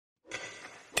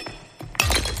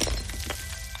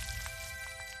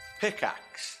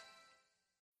Pickaxe.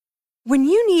 When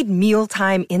you need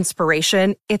mealtime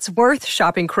inspiration, it's worth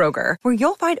shopping Kroger, where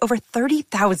you'll find over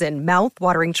 30,000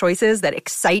 mouth-watering choices that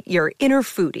excite your inner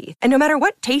foodie. And no matter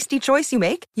what tasty choice you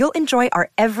make, you'll enjoy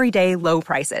our everyday low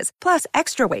prices, plus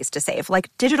extra ways to save,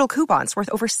 like digital coupons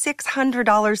worth over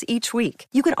 $600 each week.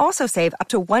 You can also save up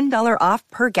to $1 off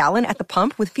per gallon at the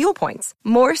pump with fuel points.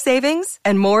 More savings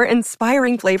and more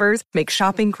inspiring flavors make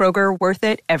shopping Kroger worth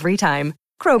it every time.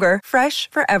 Kroger, fresh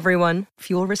for everyone.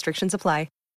 Fuel restrictions apply.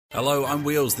 Hello, I'm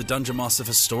Wheels, the Dungeon Master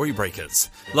for Storybreakers.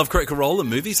 Love Critical Role and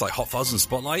movies like Hot Fuzz and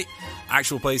Spotlight?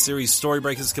 Actual play series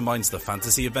Storybreakers combines the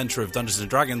fantasy adventure of Dungeons &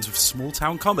 Dragons with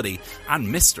small-town comedy and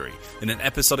mystery in an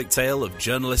episodic tale of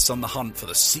journalists on the hunt for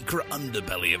the secret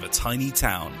underbelly of a tiny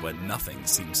town where nothing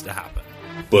seems to happen.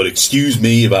 But excuse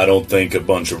me if I don't think a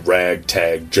bunch of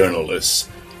ragtag journalists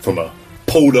from a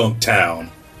podunk town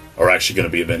are actually going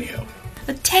to be of any help.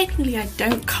 But technically I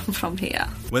don't come from here.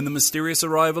 When the mysterious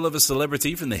arrival of a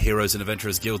celebrity from the Heroes and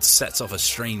Adventurers Guild sets off a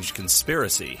strange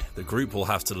conspiracy, the group will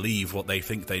have to leave what they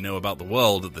think they know about the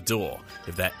world at the door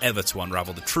if they're ever to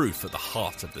unravel the truth at the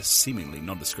heart of this seemingly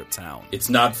nondescript town. It's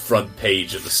not front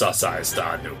page of the Sussex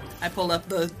Star News. I pull up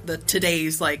the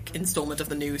today's installment of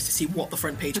the news to see what the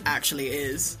front page actually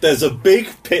is. There's a big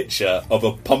picture of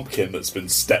a pumpkin that's been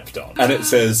stepped on, and it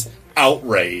says,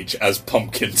 "Outrage as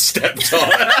pumpkin stepped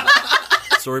on."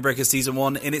 Storybreaker Season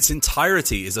 1 in its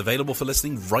entirety is available for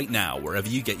listening right now wherever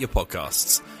you get your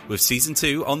podcasts, with Season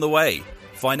 2 on the way.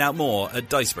 Find out more at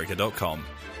dicebreaker.com.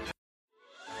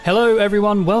 Hello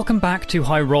everyone, welcome back to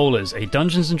High Rollers, a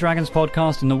Dungeons & Dragons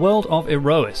podcast in the world of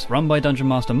Aerois, run by Dungeon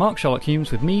Master Mark Sherlock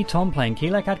Humes, with me, Tom, playing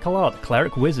Keelek Adkalar, the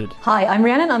Cleric Wizard. Hi, I'm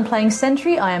Rhiannon, I'm playing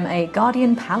Sentry, I am a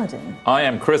Guardian Paladin. I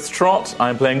am Chris Trott,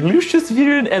 I'm playing Lucius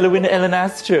Viren Elwin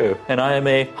Elenastro, and I am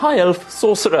a High Elf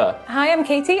Sorcerer. Hi, I'm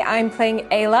Katie, I'm playing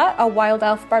Ayla, a Wild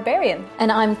Elf Barbarian.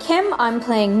 And I'm Kim, I'm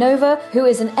playing Nova, who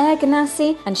is an Air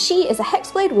Ganassi, and she is a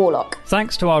Hexblade Warlock.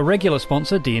 Thanks to our regular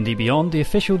sponsor, D&D Beyond, the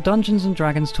official Dungeons &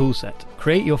 Dragons toolset.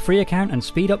 Create your free account and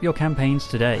speed up your campaigns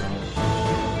today.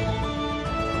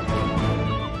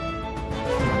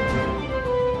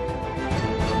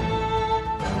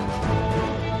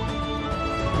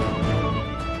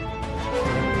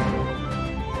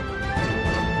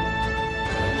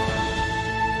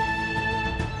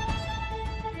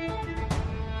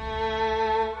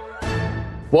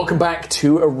 Welcome back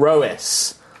to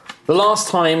Aerois. The last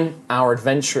time our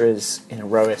adventurers in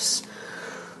Aerois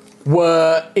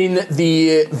were in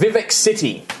the Vivek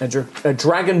City, a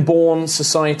dragonborn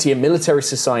society, a military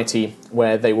society,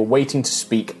 where they were waiting to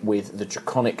speak with the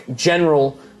draconic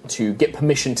general to get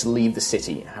permission to leave the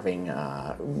city, having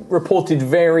reported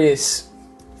various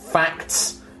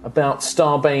facts about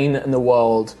Starbane and the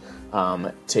world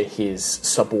to his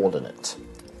subordinate.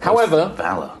 However,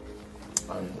 valor.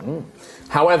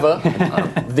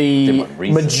 The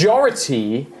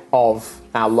majority of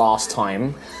our last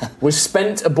time was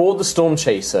spent aboard the Storm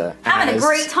Chaser. Having a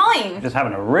great time. Just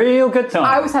having a real good time.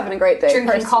 I was having a great day.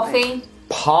 Drinking coffee.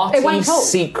 Party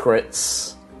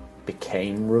secrets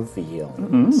became revealed.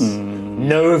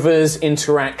 Nova's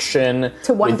interaction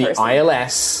with the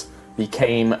ILS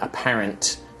became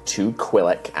apparent to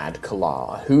Quilek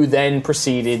Adkalar, who then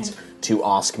proceeded to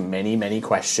ask many, many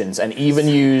questions and even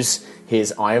use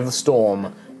his Eye of the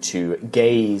Storm to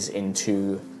gaze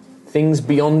into things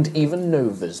beyond even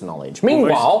Nova's knowledge.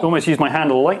 Meanwhile... Almost used my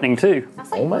handle of lightning too.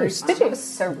 Almost. Did you? It was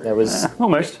so rude. There was...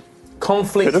 Almost.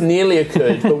 Conflict nearly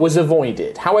occurred, but was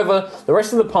avoided. However, the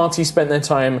rest of the party spent their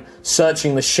time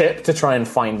searching the ship to try and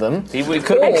find them. We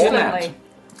could have been kidnapped.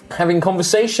 Having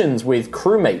conversations with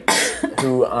crewmates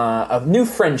who new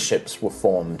friendships were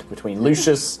formed between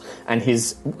Lucius and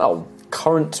his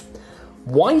current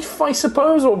wife, I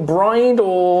suppose, or bride,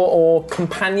 or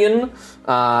companion.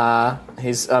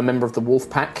 His member of the Wolf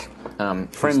Pack.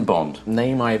 Friend Bond.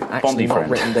 Name I've actually not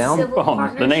written down.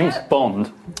 Bond. The name's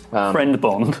Bond. Friend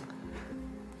Bond.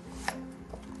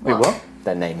 Wait, what?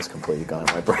 Their name's completely gone out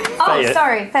of my brain. Oh,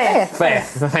 sorry, Faith.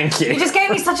 Faith, thank you. You just gave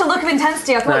me such a look of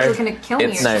intensity, I thought you were going to kill me.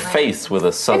 It's Faith with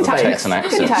a southern Texan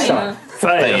accent.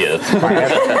 Faith.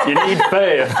 You need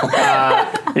faith.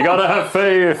 You gotta have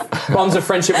faith. Bonds of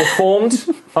friendship were formed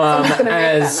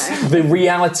as the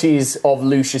realities of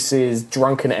Lucius's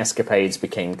drunken escapades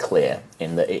became clear,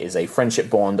 in that it is a friendship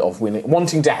bond of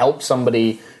wanting to help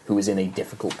somebody who is in a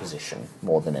difficult position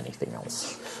more than anything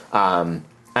else.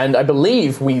 And I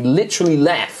believe we literally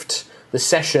left the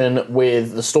session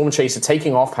with the Storm Chaser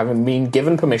taking off, having been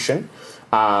given permission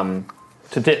to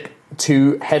dip.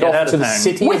 to head off to the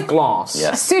City of Glass.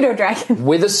 A pseudo-dragon.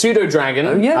 With a pseudo-dragon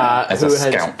As a who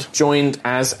had scout. joined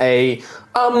as a...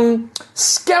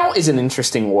 scout is an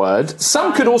interesting word.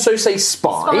 Some could also say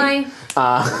spy.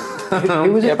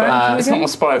 Who was it bound to It's not again? a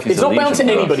spy if he's It's a not bound to legion,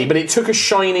 though. anybody, but it took a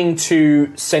shining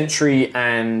to Sentry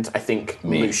and, I think,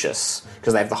 Lucius,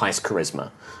 because they have the highest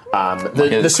charisma.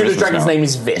 The pseudo-dragon's name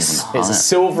is Vis. It's a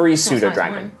silvery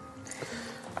pseudo-dragon.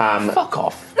 Fuck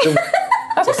off.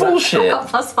 That's bullshit. I've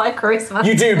got +5 charisma.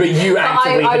 You do, but you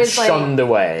actively I had was like- shunned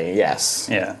away, yes.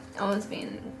 Yeah. I was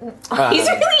being... He's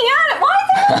really at it.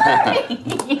 Why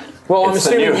is he Well, It's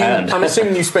a new hand. I'm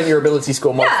assuming you spent your ability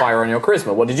score modifier on your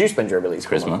charisma. What did you spend your ability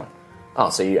score Charisma. modifier? Oh,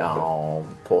 so you... Oh,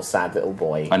 poor sad little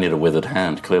boy. I need a withered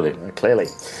hand, clearly. Clearly.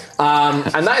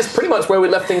 And that is pretty much where we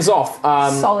left things off.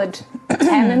 Solid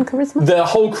 10 in charisma. The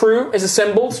whole crew is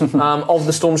assembled of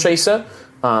the Storm Chaser.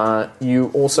 You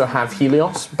also have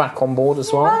Helios back on board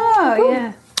as well. Oh,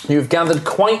 yeah. You've gathered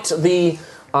quite the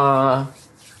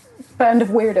Band of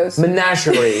weirdos.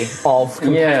 menagerie of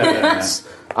companions.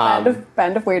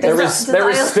 Band of weirdos. There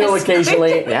is still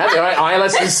occasionally...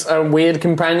 Eyeless is a weird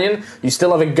companion. You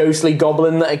still have a ghostly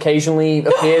goblin that occasionally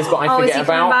appears, but I is forget he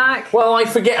about. coming back? Well, I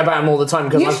forget about him all the time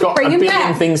because You I've should got a bring him billion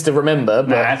back. things to remember. But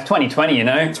Nah, it's 2020, you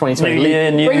know. 2020. New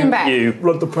year, new Bring him back. you.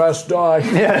 let the past die.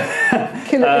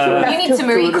 You need to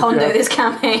Marie Kondo this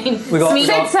campaign. We got-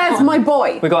 Sid says, my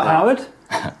boy. We got Howard.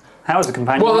 Howard's a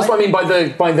companion. Well, that's what I mean by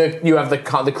the you have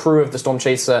the crew of the Storm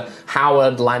Chaser: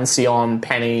 Howard, Lancion,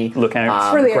 Penny, Look out.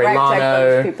 It's really a Grey ragtag bunch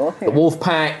Lano, of people, yeah. the Wolf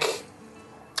Pack.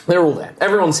 They're all there.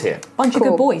 Everyone's here. Bunch of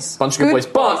good boys. Bunch of good boys.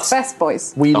 But Best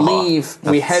boys. we leave.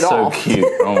 We head so off. cute.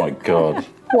 Oh my god.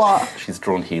 What? She's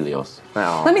drawn Helios.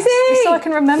 Oh, Let me see. So I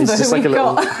can remember it's just who like a we've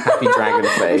little got. happy dragon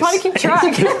face. Trying to keep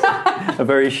track. a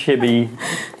very shibby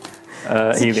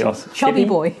Helios. Chubby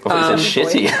boy. Oh, it's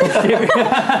shitty.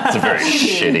 It's a very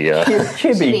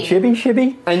shitty.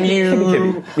 Shibby. And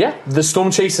you, the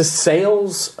Storm Chaser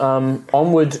sails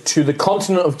onward to the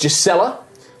continent of Gisela,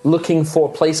 looking for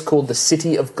a place called the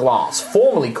City of Glass,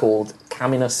 formerly called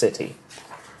Kamina City.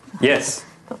 Yes.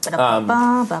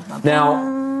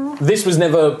 Now, this was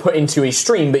never put into a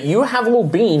stream, but you have all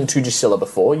been to Gisela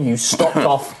before. You stopped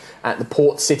off at the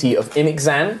port city of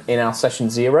Imixan in our session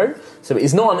 0, so it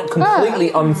is not a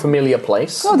completely unfamiliar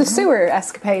place. Oh, the sewer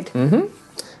escapade.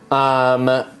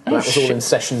 That was all in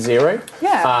session 0.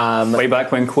 Yeah. Way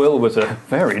back when Quill was a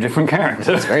very different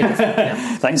character. It's very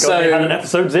different. Thank God they had an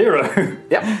episode 0.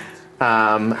 Yep.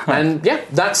 And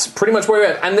that's pretty much where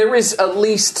we're at. And there is at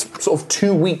least sort of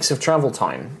 2 weeks of travel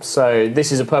time. So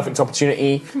this is a perfect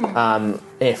opportunity.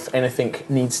 If anything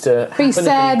needs to happen, if said.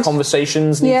 any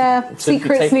conversations need to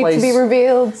secrets take need place, to be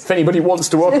revealed. if anybody wants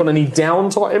to work on any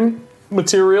downtime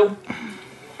material.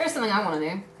 Here's something I want to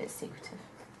do. It's secretive.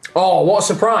 Oh, what a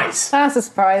surprise! That's a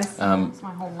surprise. It's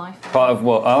my whole life. Part of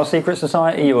what? Our secret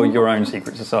society or your own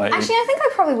secret society? Actually, I think I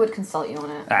probably would consult you on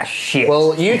it. Ah, shit.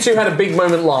 Well, you two had a big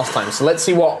moment last time, so let's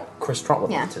see what Chris Trott would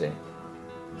Yeah. like to do.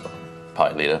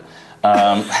 Party leader.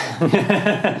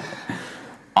 I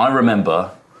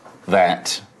remember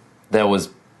that there was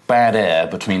bad air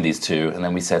between these two, and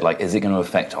then we said, like, is it going to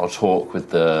affect our talk with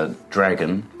the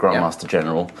dragon, Grandmaster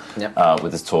General,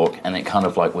 with his talk? And it kind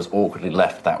of, like, was awkwardly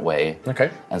left that way.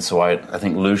 Okay. And so I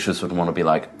think Lucius would want to be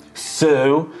like,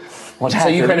 so, what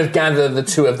happened? So you kind of gather the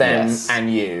two of them Yes.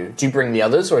 and you. Do you bring the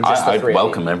others, or just the I'd three?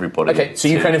 welcome everybody. Okay, so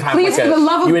you to- kind of have Please, like for the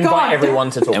love of you invite God. everyone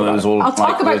to talk It about was it. all I'll talk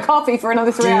like about the- coffee for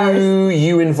another 3 Do hours.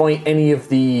 you invite any of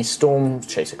the Storm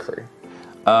Chaser crew?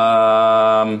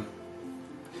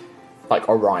 Like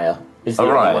Aerois is the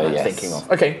Aerois, only one I'm yes. thinking of.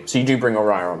 Okay, so you do bring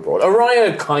Aerois on board.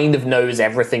 Aerois kind of knows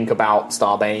everything about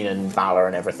Starbane and Valor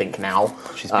and everything now.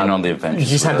 She's been on the adventure.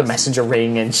 She's had the messenger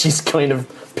ring and she's kind of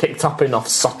picked up enough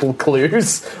subtle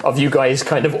clues of you guys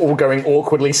kind of all going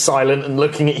awkwardly silent and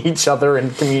looking at each other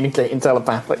and communicating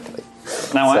telepathically.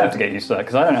 Now I have to get used to that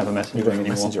because I don't have a messenger ring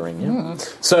anymore. Messenger ring, yeah.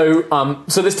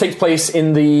 So this takes place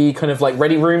in the kind of like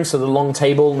ready room, so the long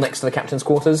table next to the captain's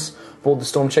quarters aboard the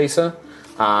Storm Chaser.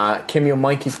 Kim, your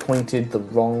mic is pointed the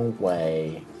wrong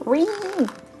way.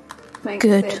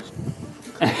 Good.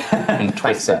 and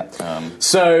twist that.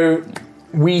 So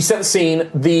we set the scene.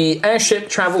 The airship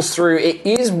travels through. It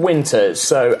is winter,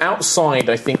 so outside,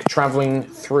 I think, traveling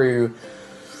through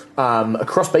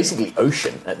across basically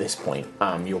ocean at this point.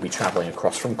 You'll be traveling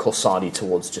across from Corsadi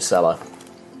towards Gisela.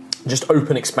 Just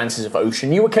open expanses of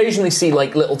ocean. You occasionally see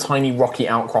like little tiny rocky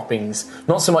outcroppings,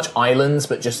 not so much islands,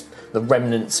 but just the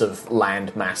remnants of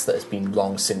land mass that has been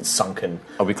long since sunken.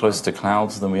 Are we closer to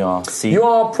clouds than we are sea? You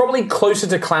are probably closer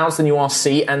to clouds than you are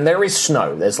sea, and there is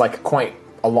snow. There's like quite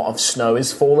a lot of snow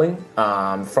is falling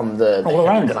from the All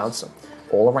around us? clouds.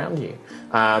 all around you.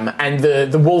 And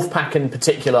the wolf pack in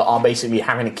particular are basically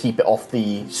having to keep it off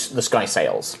the sky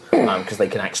sails because they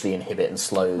can actually inhibit and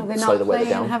slow the weather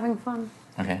down. Having fun.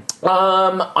 Okay.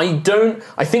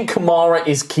 I think Kamara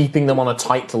is keeping them on a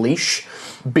tight leash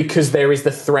because there is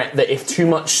the threat that if too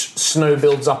much snow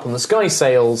builds up on the sky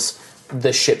sails,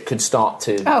 the ship could start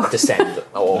to descend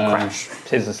or crash.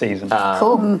 'Tis the season.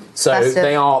 Cool. So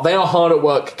they are hard at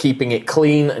work keeping it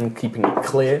clean and keeping it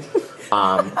clear.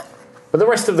 But the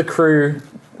rest of the crew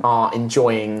are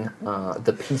enjoying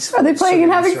the peaceful. Are they playing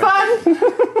and having fun?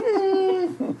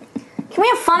 Can we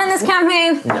have fun in this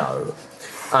campaign? No.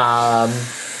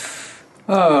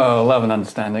 Love and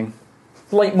understanding.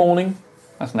 Late morning.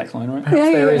 That's the next line, right?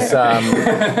 There is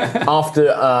after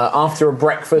a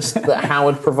breakfast that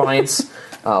Howard provides,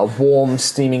 warm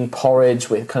steaming porridge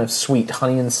with kind of sweet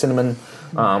honey and cinnamon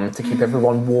to keep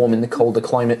everyone warm in the colder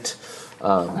climate.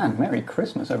 Man, Merry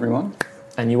Christmas, everyone.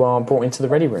 And you are brought into the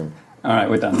ready room. All right,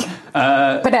 we're done.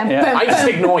 I just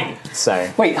ignore you. So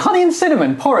wait, honey and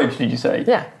cinnamon porridge? Did you say?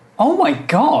 Yeah. Oh my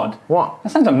god. What?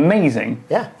 That sounds amazing.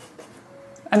 Yeah.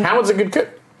 And Howard's a good cook.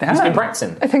 He's been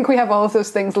practicing. I think we have all of those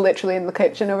things literally in the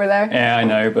kitchen over there. Yeah, I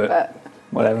know, but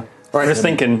whatever. Right, I'm just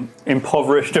thinking,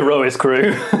 impoverished Aerois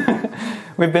crew.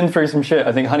 We've been through some shit.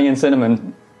 I think honey and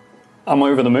cinnamon, I'm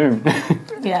over the moon.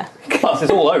 Yeah. Plus, it's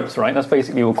all oats, right? That's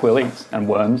basically all Quill eats. And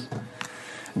worms.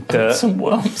 Dirt. Some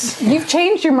worms. You've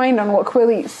changed your mind on what Quill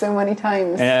eats so many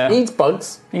times. Yeah. He eats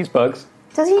bugs. Eats bugs.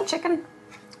 Does he eat chicken?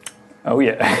 Oh,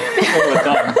 yeah. All the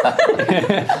time.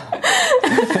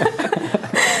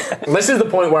 This is the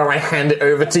point where I hand it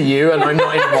over to you and I'm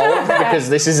not involved because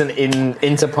this is an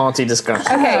inter-party discussion.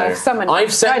 Okay, So summon.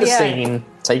 I've set the Idea. scene.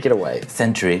 Take it away.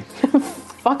 Sentry.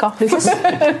 Fuck off.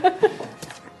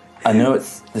 I know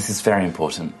this is very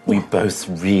important. We both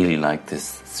really like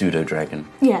this pseudo-dragon.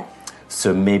 Yeah.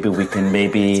 So maybe we can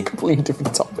Completely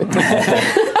different topic.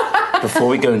 before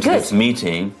we go into this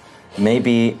meeting,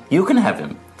 maybe you can have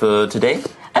him for today.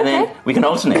 And then we can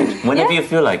alternate whenever you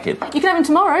feel like it. You can have him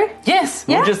tomorrow. Yes,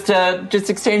 Yeah. we'll just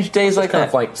exchange days like Kind that.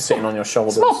 of like sitting on your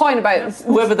shoulders. Small point about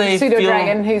Whoever they pseudo feel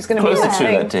dragon who's going to be closer to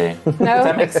listening. that day. No, Does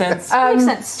that make sense? Makes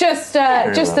sense. Just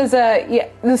well. as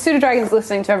the pseudo dragon's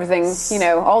listening to everything,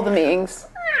 all the meetings.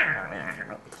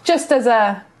 Just as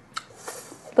a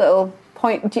little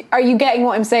point, are you getting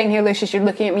what I'm saying here, Lucius? You're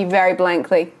looking at me very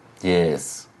blankly.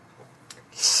 Yes.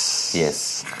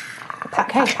 Yes.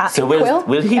 Okay. So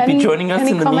will he be joining us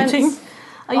in the comments? meeting?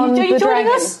 Are you joining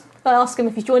us? I ask him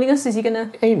if he's joining us. Is he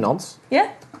going to... He nods.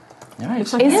 Yeah? All right.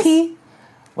 Is he?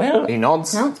 Well, He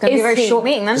nods. No, it's going to be a very short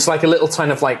meeting then. Just like a little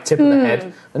kind of like tip of the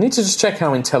head. I need to just check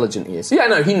how intelligent he is. Yeah,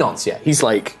 no, he nods. Yeah, he's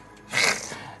like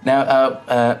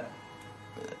now,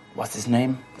 what's his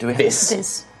name? Do we have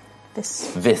this.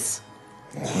 This. Viz.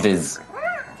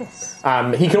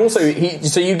 He can also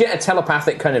so you get a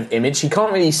telepathic kind of image. He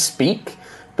can't really speak,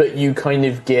 but you kind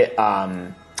of get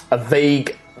a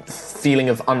vague feeling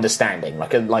of understanding.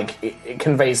 It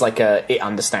conveys it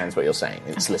understands what you're saying.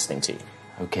 It's listening to you.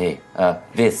 Okay,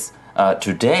 Viz.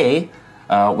 Today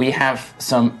we have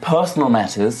some personal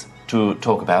matters to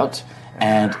talk about,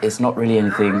 and it's not really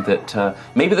anything that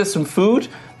maybe there's some food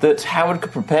that Howard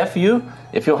could prepare for you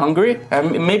if you're hungry.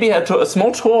 Maybe a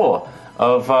small tour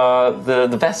of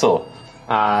the vessel.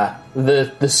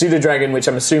 The pseudo dragon, which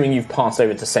I'm assuming you've passed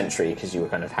over to Sentry because you were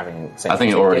kind of having. Sentry I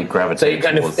think it already gravitated.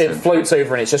 So towards it Sentry. floats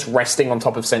over and it's just resting on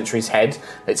top of Sentry's head.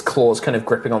 Its claws kind of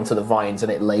gripping onto the vines,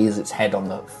 and it lays its head on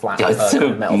the flat It's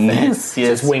so metal thing. nice, So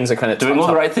yes. its wings are kind of Doing tucked all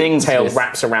the up, right things, Tail yes.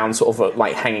 wraps around, sort of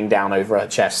like hanging down over her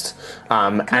chest.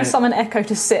 Can I summon Echo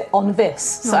to sit on this?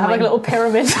 So I have like a little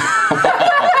pyramid.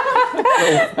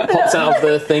 Pops out of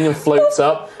the thing and floats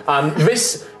up.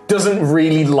 This doesn't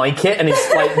really like it, and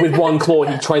it's like with one claw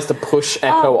he tries to push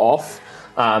Echo off.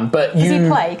 But Does he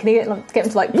play? Can he get him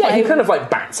to like play? Yeah, he kind of like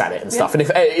bats at it and stuff. And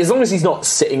as long as he's not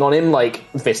sitting on him, like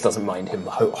Vis doesn't mind him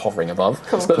hovering above.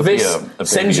 Cool. But Vis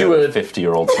sends you a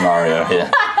 50-year-old scenario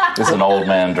here. This is an old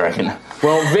man dragon.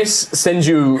 well. Vis sends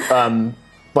you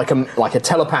like a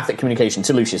telepathic communication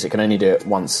to Lucius. It can only do it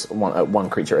one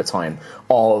creature at a time.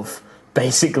 Of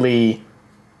basically.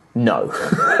 No,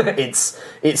 it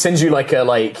sends you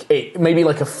maybe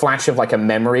like a flash of like a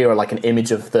memory or like an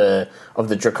image of the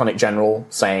Draconic General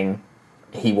saying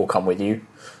he will come with you,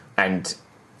 and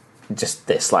just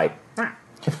this like.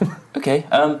 Okay.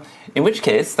 In which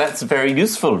case, that's very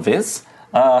useful, Viz.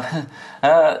 Do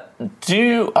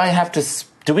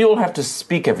we all have to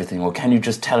speak everything, or can you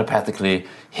just telepathically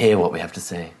hear what we have to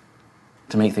say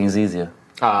to make things easier?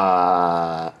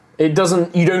 It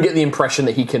doesn't. You don't get the impression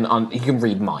that he can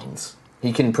read minds.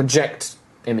 He can project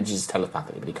images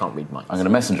telepathically, but he can't read minds. I'm going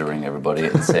to messenger ring everybody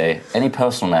and say, any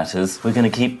personal matters, we're going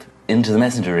to keep into the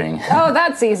messenger ring. Oh,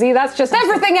 that's easy. That's just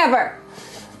everything ever.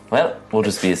 Well, we'll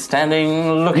just be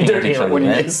standing looking at each other.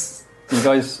 You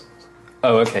guys...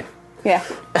 Oh, okay. Yeah.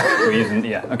 We're using...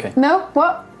 Yeah, okay. No?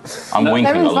 What? I'm winking a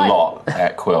everyone's fine. lot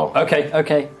at Quill.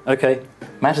 Okay.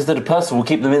 Matters that are personal, we'll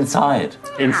keep them inside.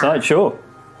 Inside, sure.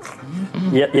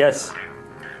 Yes.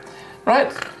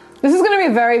 Right. This is going to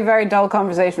be a very, very dull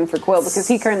conversation for Quill because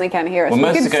he currently can't hear us.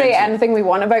 Well, we can say anything we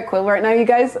want about Quill right now, you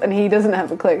guys, and he doesn't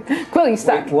have a clue. Quill, you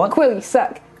suck. Wait, what? Quill, you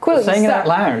suck. Quill, you Saying it suck. out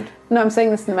loud. No, I'm saying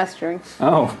this in the messaging.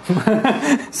 Oh.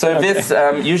 So this,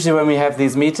 usually when we have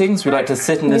these meetings, we like to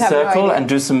sit in a have no circle idea. and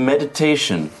do some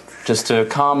meditation, just to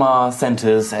calm our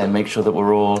centers and make sure that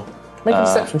we're all... Make a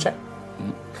perception check.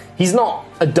 He's not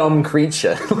a dumb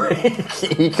creature.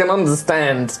 He can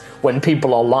understand when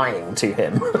people are lying to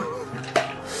him.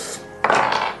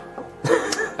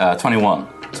 21.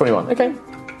 21, okay.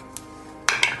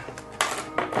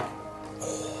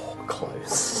 Oh,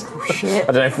 close. Shit. I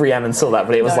don't know if Rhiannon saw that,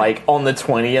 but it was like on the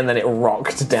 20 and then it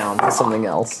rocked down to something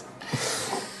else.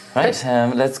 Right,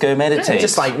 let's go meditate.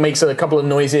 Just like makes a couple of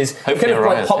noises. Hopefully Kind of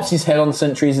like Aerois pops is. his head on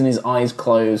sentries and his eyes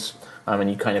close.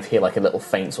 And you kind of hear like a little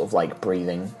faint sort of like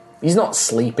breathing. He's not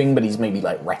sleeping, but he's maybe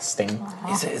like resting.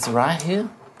 Is Ryan here?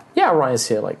 Yeah, Ryan's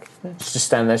here. Like, just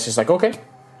stand there. She's like, okay,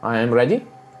 I am ready.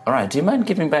 All right, do you mind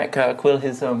giving back Quill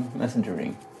his messenger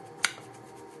ring?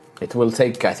 It will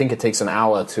take, I think it takes an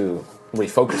hour to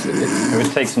refocus it. It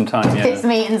would take some time, yeah. This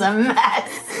meeting's a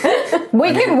mess.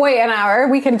 We can wait an hour.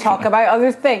 We can talk about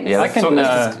other things. Yeah,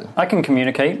 I can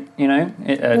communicate, you know.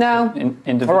 No.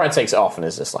 Ryan takes it off and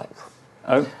is just like...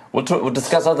 Oh. We'll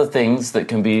discuss other things that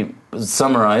can be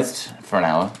summarized for an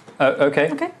hour. Okay.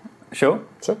 Okay. Sure.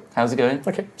 How's it going?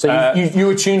 Okay. So you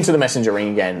attune to the messenger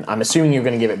ring again. I'm assuming you're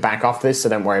going to give it back after this, so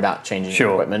don't worry about changing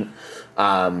your equipment.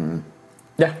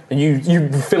 Yeah,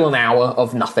 you fill an hour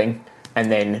of nothing, and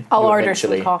then I'll you order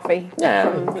eventually... some coffee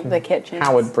from the kitchen.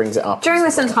 Howard brings it up. During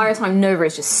this entire time, Nova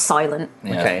is just silent.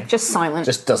 Yeah. Okay. Just silent.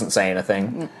 Just doesn't say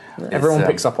anything. Everyone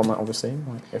picks up on that, obviously,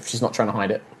 like, if she's not trying to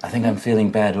hide it. I think I'm feeling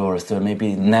bad, Aura, so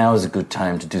maybe now is a good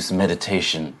time to do some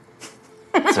meditation.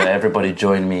 So everybody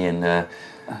join me and...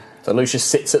 So Lucius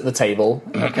sits at the table.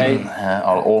 Okay.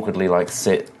 I'll awkwardly,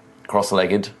 sit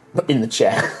cross-legged. In the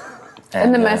chair.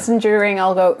 In the messenger ring,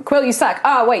 I'll go, Quill, you suck.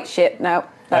 Oh, wait, shit, no.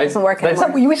 That doesn't work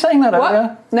anymore. You were saying that earlier?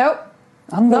 What? Nope.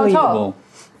 Unbelievable.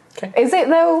 Okay. Is it,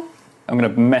 though? I'm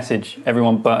going to message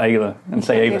everyone but Ayla and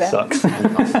say You Ava can't do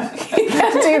sucks. You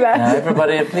can't do that. Now,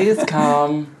 everybody, please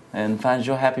come and find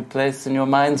your happy place in your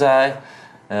mind's eye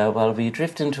while we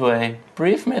drift into a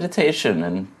brief meditation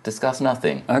and discuss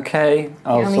nothing. Okay.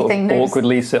 I'll only sort thing of Nova's-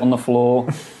 awkwardly sit on the floor.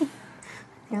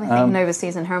 The only thing Nova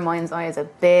sees in her mind's eye is a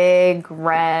big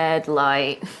red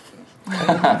light.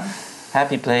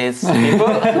 Happy place, people.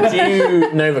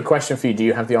 Nova, question for you. Do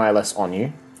you have the ILS on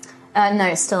you? No,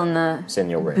 it's still in the It's in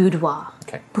your room. boudoir.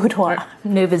 Okay. Boudoir.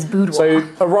 Nova's boudoir. So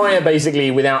Aerois,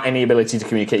 basically, without any ability to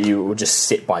communicate you, will just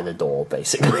sit by the door,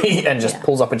 basically, and just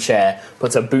pulls up a chair,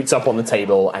 puts her boots up on the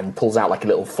table, and pulls out like a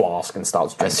little flask and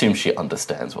starts I drinking. assume she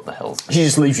understands what the hell's She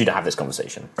just leaves you to have this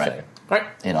conversation. Right. So, right.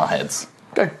 in our heads.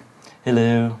 Go.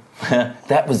 Hello.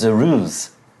 That was a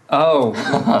ruse. Oh,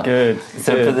 good.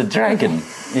 So good. for the dragon.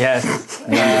 Yes.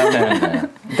 You understand that?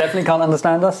 Definitely can't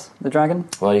understand us, the dragon.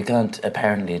 Well, you can't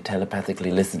apparently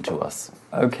telepathically listen to us.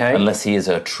 Okay. Unless he is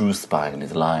a true spy and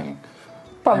is lying.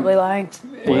 Probably lying.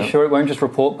 Are you sure it won't just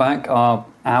report back our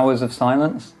hours of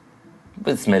silence?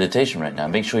 But it's meditation right now.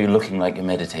 Make sure you're looking like you're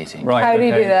meditating. Right. How do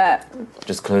you do that?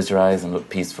 Just close your eyes and look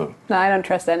peaceful. No, I don't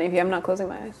trust any of you. I'm not closing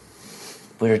my eyes.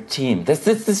 We're a team. This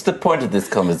is the point of this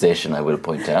conversation, I will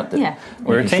point out. That Yeah.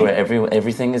 We're a making team. sure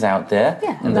everything is out there.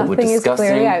 Yeah. And that we're Nothing is discussing.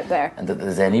 clearly out there. And that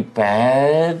there's any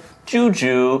bad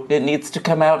juju, it needs to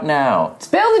come out now.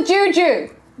 Spill the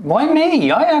juju! Why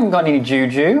me? I haven't got any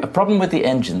juju. A problem with the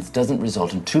engines doesn't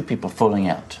result in two people falling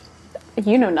out.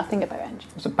 You know nothing about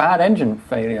engines. It's a bad engine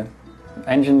failure.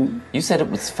 Engine... You said it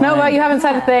was fine. No, but you haven't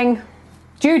said a thing.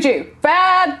 Juju.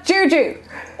 Bad juju!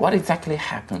 What exactly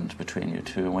happened between you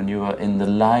two when you were in the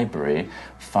library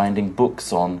finding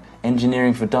books on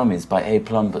engineering for dummies by A.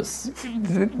 Plumbus?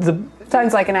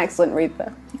 Sounds like an excellent read,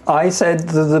 though. I said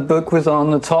the book was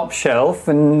on the top shelf,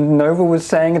 and Nova was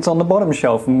saying it's on the bottom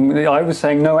shelf, and I was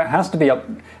saying no, it has to be up.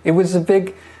 It was a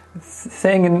big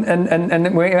thing,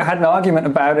 and we had an argument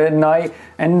about it, and I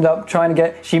ended up trying to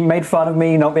get... She made fun of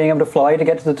me not being able to fly to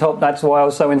get to the top. That's why I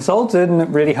was so insulted, and it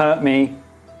really hurt me.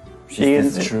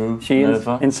 Is this true, She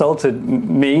Nova? insulted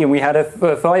me, and we had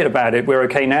a fight about it. We're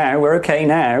okay now. We're okay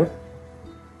now.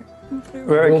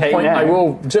 We're okay now. I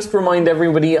will just remind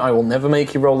everybody, I will never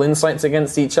make you roll insights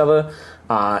against each other.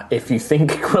 If you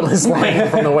think Quill is lying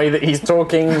from the way that he's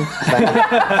talking,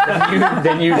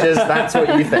 then you just, that's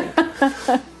what you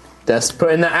think. Just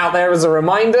putting that out there as a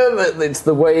reminder that it's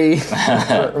the way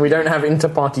we don't have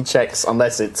inter-party checks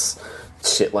unless it's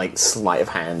shit like sleight of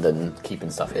hand and keeping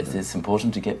stuff hidden. It's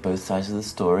important to get both sides of the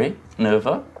story.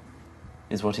 Nova,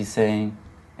 is what he's saying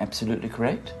absolutely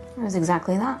correct? It was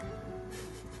exactly that.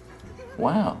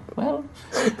 Wow, well...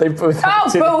 They both Oh,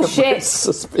 bullshit! in a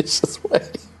suspicious way.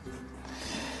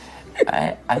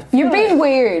 You're being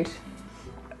weird.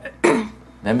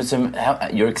 Remember,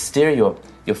 your exterior,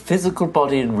 your physical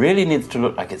body really needs to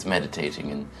look like it's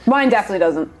meditating. And Mine definitely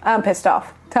doesn't. I'm pissed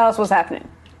off. Tell us what's happening.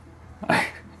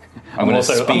 I'm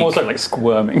also like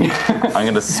squirming. I'm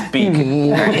going to speak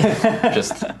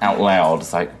just out loud.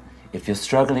 It's like, if you're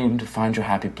struggling to find your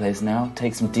happy place now,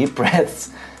 take some deep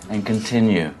breaths and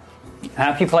continue.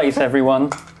 Happy place, everyone.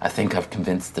 I think I've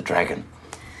convinced the dragon.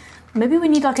 Maybe we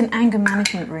need like an anger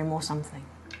management room or something.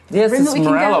 Yes, Room it's that we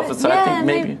can morale go- officer. Yeah, I think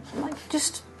maybe. like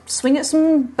just swing at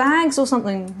some bags or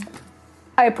something.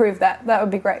 I approve that. That would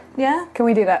be great. Yeah? Can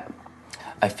we do that?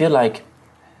 I feel like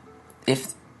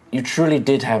if you truly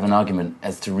did have an argument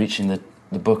as to reaching the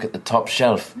book at the top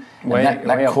shelf, and Way that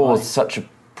up caused high. such a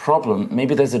problem,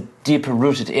 maybe there's a deeper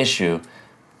rooted issue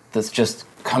that's just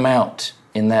come out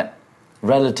in that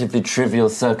relatively trivial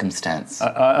circumstance.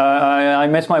 I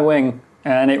missed my wing,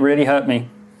 and it really hurt me.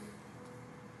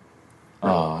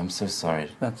 Oh, I'm so sorry.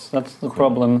 That's the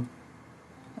problem.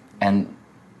 And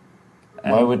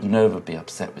why would Nova be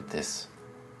upset with this?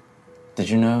 Did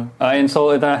you know? I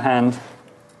insulted her hand.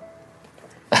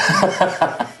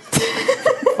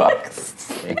 Fuck.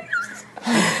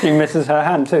 She misses her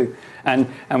hand too. And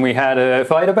we had a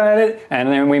fight about it, and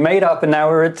then we made up, and now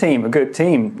we're a team, a good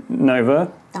team.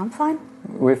 Nova, I'm fine.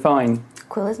 we're fine.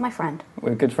 Quill is my friend.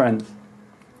 We're good friends.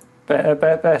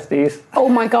 Besties. Oh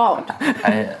my god.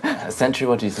 Sentry,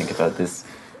 what do you think about this?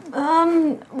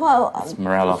 Well,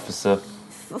 Morale officer.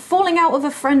 falling out with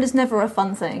a friend is never a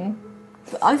fun thing.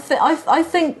 I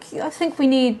think we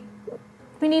need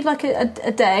like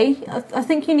a day. I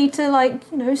think you need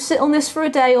to sit on this for a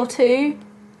day or two.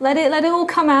 Let it all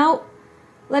come out.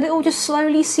 Let it all just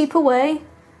slowly seep away,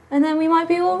 and then we might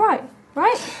be all right.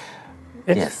 Right?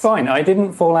 It's fine. I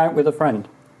didn't fall out with a friend.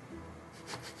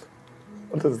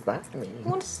 What does that mean?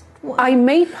 What? I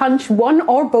may punch one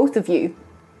or both of you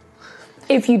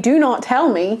if you do not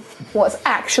tell me what's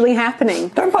actually happening.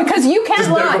 Don't punch Because you can't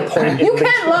lie. You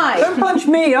can't lie. Don't punch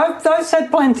me. I've said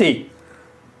plenty.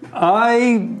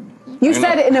 You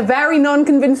said it in a very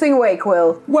non-convincing way,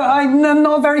 Quill. Well, I'm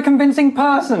not a very convincing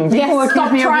person. People Yes, accuse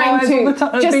stop me of trying lies to. all the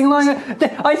time. Just- Being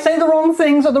like, I say the wrong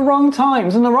things at the wrong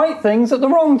times, and the right things at the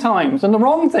wrong times, and the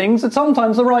wrong things at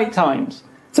sometimes the right times.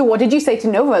 So what did you say to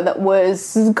Nova that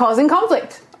was causing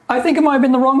conflict? I think it might have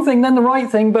been the wrong thing, then the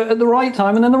right thing, but at the right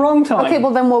time and then the wrong time. Okay,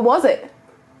 well then what was it?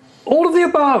 All of the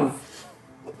above.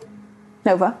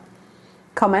 Nova,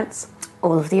 comments?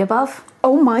 All of the above.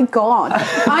 Oh my god.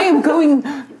 I am going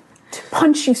to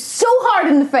punch you so hard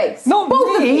in the face. Not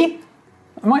Both of you. me.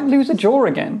 I might lose a jaw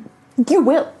again. You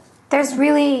will. There's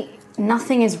really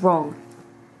nothing is wrong.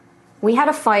 We had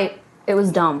a fight. It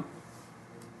was dumb.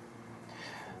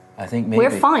 I think maybe... We're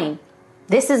fine.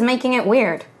 This is making it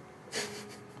weird.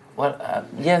 Well,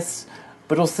 yes,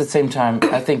 but also at the same time,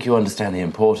 I think you understand the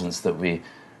importance that we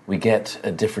get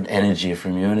a different energy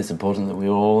from you, and it's important that we're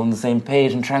all on the same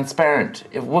page and transparent.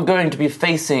 If we're going to be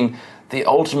facing the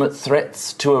ultimate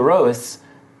threats to Aerois,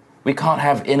 we can't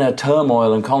have inner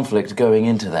turmoil and conflict going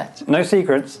into that. No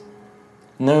secrets.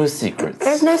 No secrets.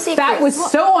 There's no secret. That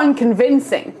was so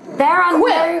unconvincing. There are Quill.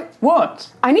 no...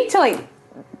 What? I need to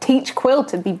teach Quill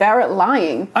to be better at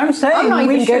lying. I'm saying not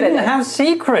we even good at shouldn't it. have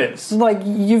secrets. Like,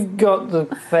 you've got the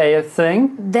Faya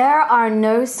thing. There are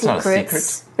no not a secrets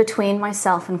secret. between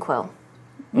myself and Quill.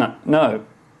 No.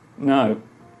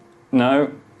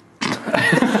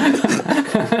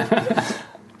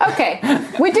 Okay,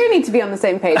 we do need to be on the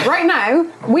same page. Right now,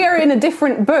 we are in a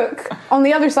different book on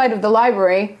the other side of the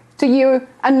library to you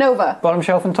and Nova. Bottom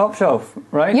shelf and top shelf,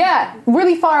 right? Yeah,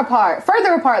 really far apart.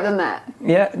 Further apart than that.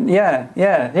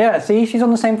 Yeah. See, she's on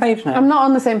the same page now. I'm not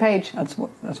on the same page. That's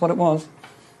what it was.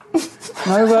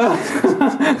 Nova.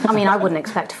 I mean, I wouldn't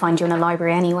expect to find you in a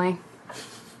library anyway.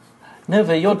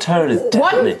 Nova, your turn is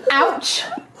definitely... 1, ouch.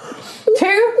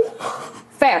 2,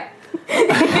 fair.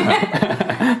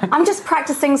 I'm just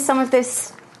practicing some of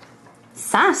this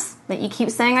sass that you keep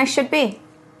saying I should be.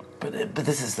 But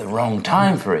this is the wrong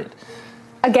time for it.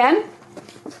 Again,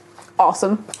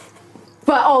 awesome.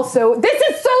 But also, this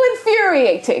is so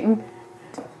infuriating.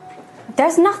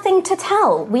 There's nothing to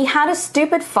tell. We had a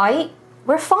stupid fight.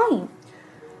 We're fine.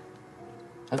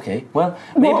 Okay, well,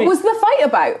 maybe... What was the fight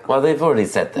about? Well, they've already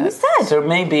said that. We said. So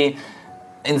maybe,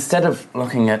 instead of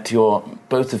looking at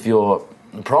both of your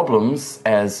problems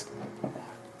as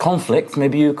conflicts,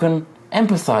 maybe you can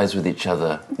empathize with each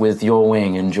other, with your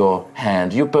wing and your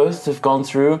hand. You both have gone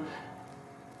through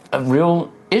a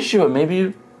real issue, and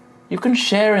maybe you can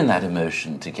share in that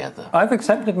emotion together. I've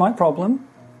accepted my problem.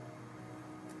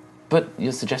 But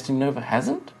you're suggesting Nova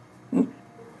hasn't?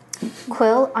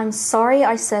 Quill, I'm sorry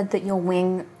I said that your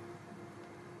wing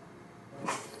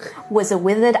was a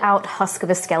withered out husk of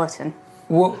a skeleton.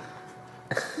 What?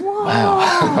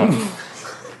 Wow.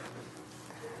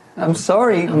 I'm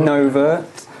sorry, Nova,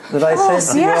 that I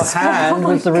said your hand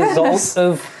was the result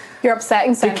of You're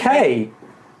upsetting Sentry. decay.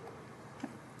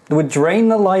 It would drain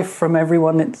the life from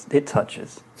everyone it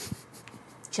touches.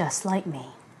 Just like me.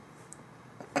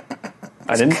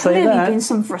 I didn't say Clearly that. been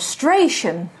some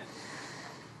frustration.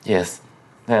 Yes.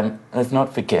 Let's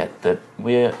not forget that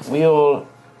we all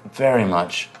very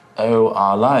much owe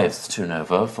our lives to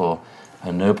Nova for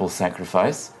her noble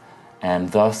sacrifice,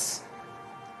 and thus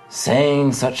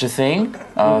saying such a thing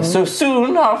so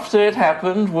soon after it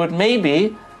happened would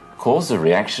maybe cause a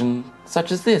reaction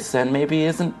such as this, and maybe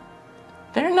isn't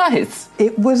very nice.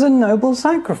 It was a noble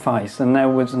sacrifice, and there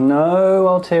was no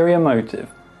ulterior motive.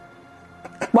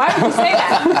 Why would you say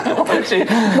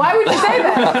that? Why would you say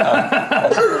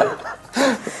that?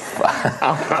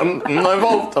 I'm not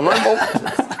involved.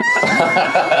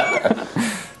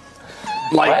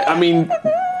 Like, I mean,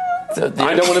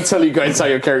 I don't want to tell you guys how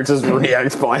your characters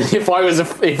react, but if I was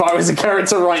a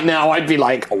character right now, I'd be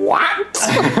like, what?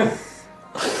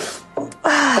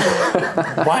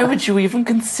 Why would you even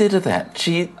consider that?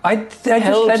 I just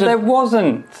said there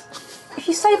wasn't.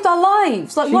 She saved our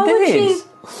lives. Like, She why would did. she?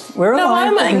 We're No,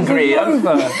 alive. I'm angry. I'm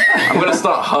Over. going to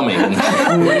start humming. I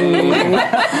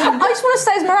just want to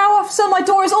say, as morale officer, my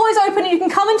door is always open, and you can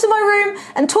come into my room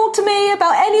and talk to me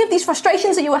about any of these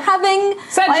frustrations that you were having.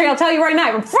 Sentry, I'll tell you right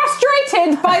now, I'm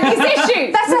frustrated by these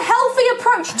issues. That's a healthy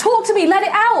approach. Talk to me. Let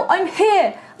it out. I'm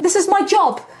here. This is my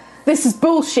job. This is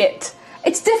bullshit.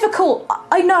 It's difficult.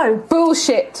 I know.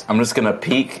 Bullshit. I'm just going to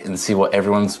peek and see what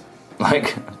everyone's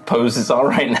poses are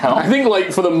right now. I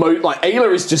think for the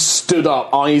Ayla is just stood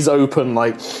up, eyes open,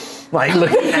 like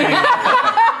looking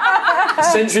at you.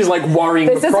 Sentry's worrying,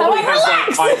 This but is probably how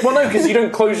I has well, no, because you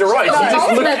don't close your eyes. No, you just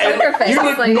look ultimate poker face. you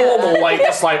look Like, normal,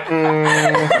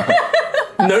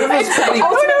 Nova's probably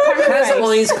has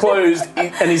eyes closed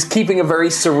and is keeping a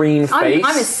very serene face.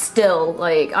 I'm still,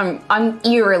 I'm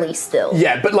eerily still.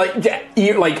 Yeah, but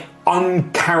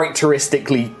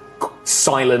uncharacteristically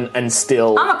silent and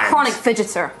still. I'm a chronic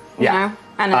fidgeter, you know?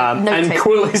 And and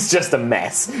Quill is just a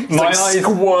mess. He's My eyes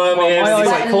squirming. my eyes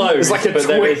are closed. There's like a but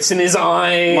there twitch is- in his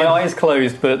eye. My eyes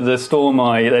closed, but the storm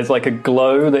eye, there's like a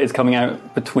glow that is coming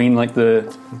out between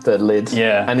the lid.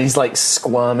 Yeah. And he's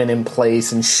squirming in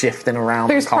place and shifting around.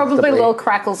 There's probably comfortably. little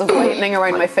crackles of lightning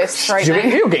around my fists right now.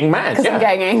 You're getting mad, Because I'm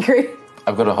getting angry.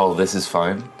 I've got a whole "this is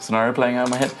fine" scenario playing out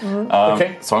in my head.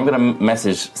 Okay. So I'm going to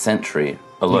message Sentry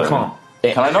alone. You can't.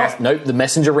 Can I not? No, the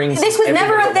messenger rings. This was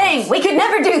never a everything at thing. once. We could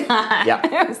never do that. Yeah.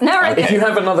 It was never a thing. If you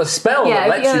have another spell Yeah,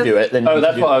 that if lets you you do it, then Oh, you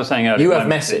that's can what do I was saying earlier. You My have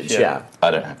message, yeah.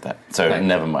 I don't have that, so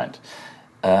never mind.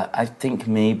 I think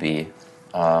maybe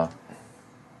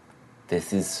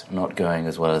this is not going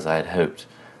as well as I had hoped,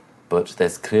 but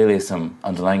there's clearly some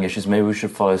underlying issues. Maybe we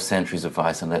should follow Sentry's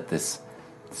advice and let this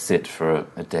sit for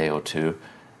a day or two,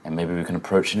 and maybe we can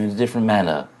approach it in a different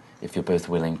manner if you're both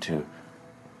willing to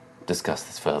discuss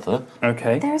this further.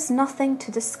 Okay. There's nothing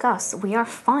to discuss. We are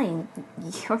fine.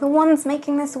 You're the ones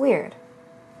making this weird.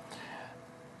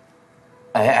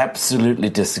 I absolutely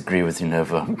disagree with you,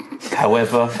 Nova.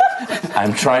 However,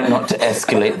 I'm trying not to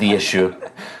escalate the issue,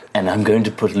 and I'm going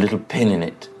to put a little pin in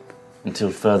it until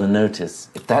further notice.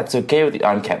 If that's okay with you,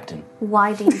 I'm captain.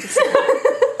 Why do you disagree?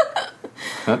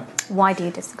 Huh? Why do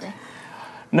you disagree?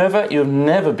 Nova, you've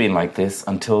never been like this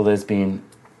until there's been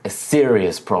a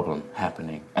serious problem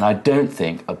happening. And I don't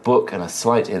think a book and a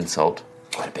slight insult,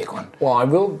 quite a big one. Well,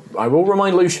 I will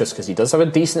remind Lucius, because he does have a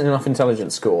decent enough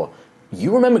intelligence score.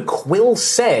 You remember Quill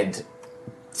said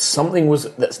something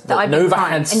was that I'd be Nova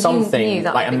crying, had and you something knew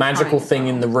that like I'd a be magical crying as thing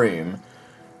well. in the room,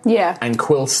 Yeah. and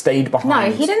Quill stayed No,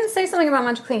 behind. he didn't say something about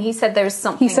magic thing. He said there was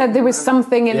something. He said there was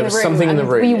something in There the was room. something in the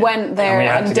and room, we yeah. went there we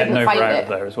had and to get didn't Nova find out it. of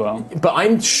there as well. But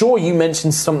I'm sure you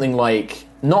mentioned something like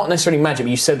not necessarily magic, but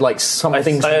you said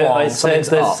something's wrong. I said something's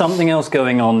there's up. something else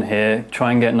going on here.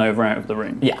 Try and get Nova out of the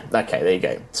room. Yeah, okay, there you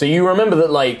go. So you remember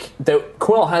that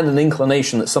Quill had an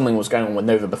inclination that something was going on with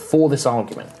Nova before this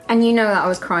argument. And you know that I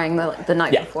was crying the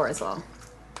night Yeah. before as well.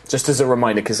 Just as a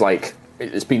reminder, because like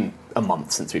it's been a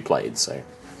month since we played, so.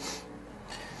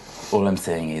 All I'm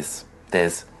saying is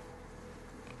there's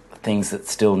things that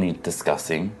still need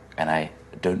discussing, and I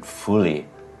don't fully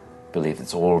believe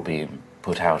it's all being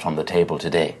put out on the table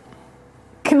today.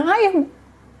 Can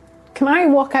I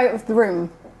walk out of the room?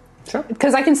 Sure.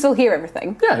 Because I can still hear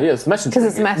everything. Yeah, it's the messenger. Because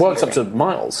it's the messenger. Works up to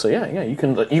miles, so yeah, you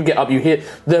can. You get up, you hear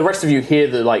the rest of you hear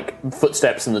the like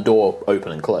footsteps and the door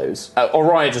open and close.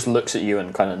 Aerois just looks at you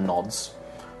and kind of nods.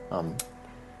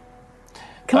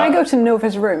 Can I go to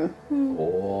Nova's room?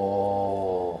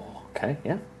 Oh, okay,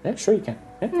 yeah, sure you can.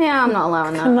 Yeah, I'm not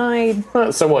allowing that. Can I?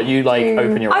 So what? You like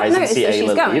open your eyes I've and see noticed that she's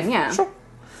Ayla going, leave? yeah. Sure.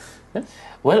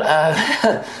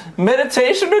 Well,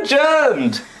 meditation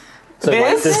adjourned. So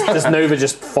like, does Nova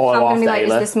just follow I'm after gonna be like,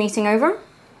 Ayla? is this meeting over?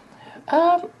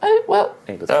 Well,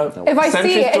 If I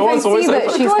see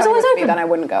that she's coming with me, then I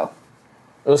wouldn't go.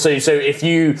 So I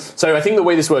think the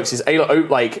way this works is Ayla,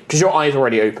 like, because your eyes are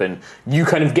already open, you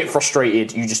kind of get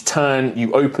frustrated, you just turn,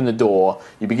 you open the door,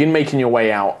 you begin making your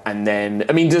way out, and then,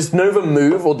 I mean, does Nova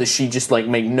move, or does she just, like,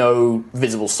 make no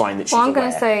visible sign that she's Well, I'm aware?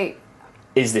 going to say,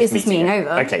 Is this meeting over?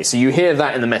 Okay, so you hear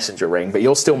that in the messenger ring, but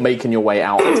you're still making your way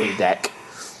out onto the deck,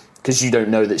 because you don't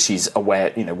know that she's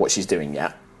aware, what she's doing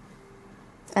yet.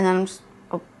 and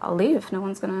then I'll leave. No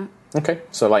one's going to... Okay,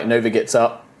 so, like, Nova gets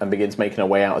up and begins making her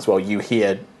way out as well. You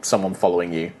hear someone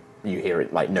following you. You hear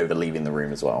it, like, Nova leaving the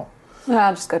room as well.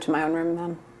 I'll just go to my own room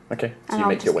then. Okay, so you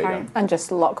make your way down. And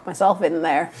just lock myself in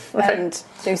there and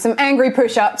do some angry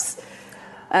push-ups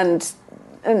and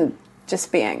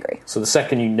just be angry. So the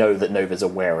second you know that Nova's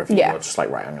aware of you, Yeah. you're just like,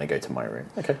 right, I'm going to go to my room.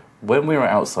 Okay. When we were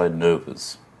outside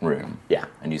Nova's room, yeah,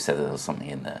 and you said that there was something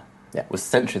in there, yeah, was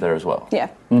Sentry there as well? Yeah.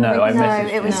 No, I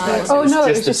messaged it was... Oh, no, it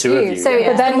was just the two of you. you. So,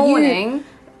 Yeah. but then the morning...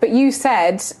 But you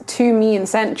said to me and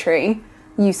Sentry,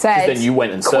 you said... then you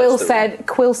went and Quill searched the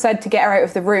Quill said to get her out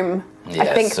of the room. I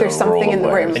think there's something in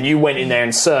the room. And you went in there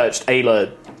and searched.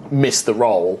 Ayla missed the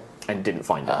roll and didn't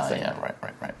find anything. Yeah,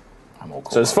 right. I'm all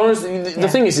cool. So as far as... The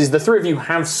thing is the three of you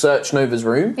have searched Nova's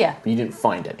room, Yeah. but you didn't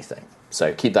find anything.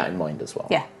 So keep that in mind as well.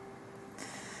 Yeah.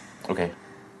 Okay.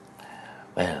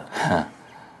 Well,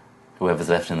 whoever's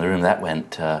left in the room, that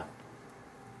went,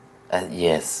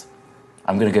 yes.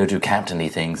 I'm going to go do captain-y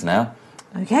things now.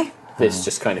 Okay. This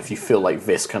just kind of, you feel like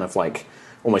this kind of like,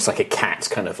 almost like a cat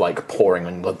kind of like pouring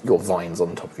on your vines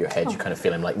on top of your head. You kind of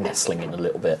feel him like nestling in a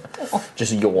little bit.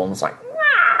 Just yawns like...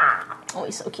 Oh,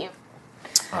 he's so cute.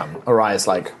 Aerois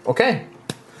like, okay,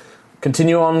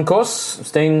 continue on course,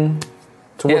 staying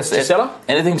towards Gisela.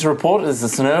 Anything to report? Is the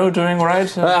snow doing right?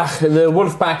 The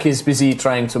wolf pack is busy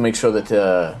trying to make sure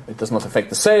that it does not affect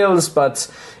the sails,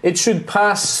 but it should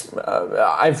pass.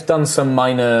 I've done some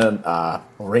minor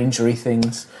rangery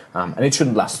things, and it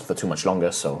shouldn't last for too much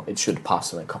longer, so it should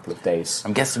pass in a couple of days.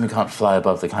 I'm guessing we can't fly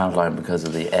above the cloud line because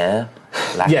of the air?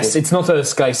 Yes, it's not a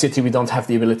sky city. We don't have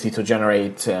the ability to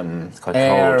generate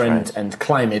air cold, and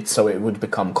climate, so it would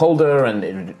become colder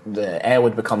and the air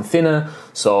would become thinner.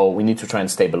 So we need to try and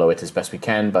stay below it as best we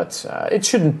can, but it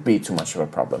shouldn't be too much of a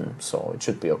problem, so it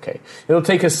should be okay. It'll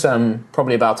take us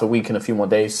probably about a week and a few more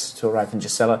days to arrive in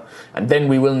Gisela, and then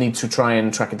we will need to try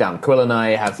and track it down. Quill and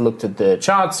I have looked at the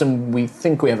charts, and we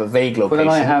think we have a vague location.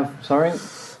 Quill and I have, sorry?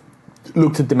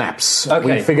 Looked at the maps.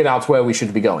 Okay. We figured out where we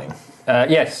should be going.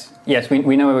 Yes,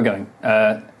 we know where we're going,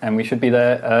 and we should be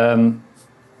there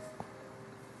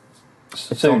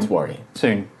soon. Don't worry.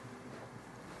 Soon.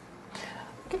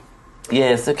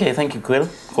 Yes, okay, thank you, Quill.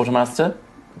 Quartermaster.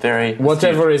 Very...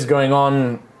 Whatever is going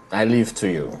on, I leave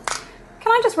to you.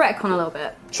 Can I just retcon a little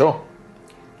bit? Sure.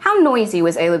 How noisy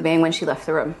was Ayla being when she left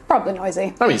the room? Probably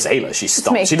noisy. I mean, it's Ayla. She me.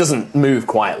 stopped. She doesn't move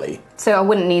quietly. So I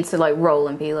wouldn't need to like roll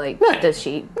and be like, does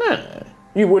she? No.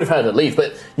 You would have heard her leave,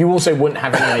 but you also wouldn't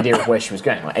have any idea of where she was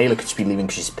going. Like, Ayla could just be leaving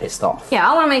because she's pissed off. Yeah,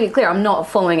 I want to make it clear I'm not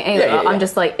following Ayla. Yeah. I'm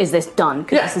just like, is this done?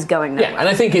 Because this is going nowhere. Yeah, and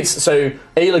I think it's... So,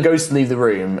 Ayla goes to leave the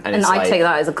room, and it's I like... take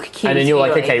that as a cue. And then you're to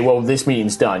like, be okay, well, this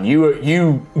meeting's done.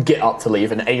 You get up to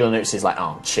leave, and Ayla notices, like,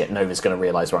 oh, shit, Nova's going to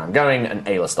realise where I'm going, and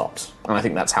Ayla stops. And I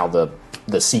think that's how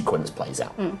the sequence plays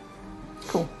out.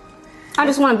 Cool. I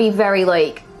just want to be very,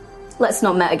 like, let's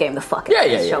not metagame the fuck out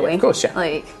of this, shall we? Of course, yeah.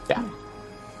 Like, yeah.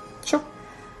 Sure.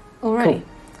 Alrighty. Cool.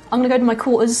 I'm going to go to my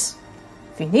quarters.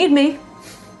 If you need me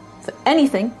for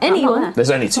anything, anywhere.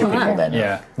 There's only two people then.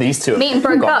 Yeah. These two are meeting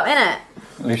broke gone. up, innit?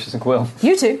 Lucius and Quill.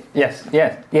 You two. Yes. You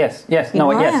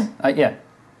No, know I yes. Yeah.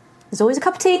 There's always a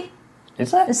cup of tea. Is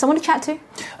there? There's someone to chat to.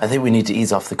 I think we need to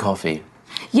ease off the coffee.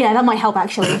 Yeah, that might help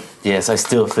actually. Yes, I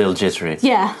still feel jittery.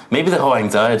 Yeah. Maybe the whole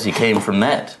anxiety came from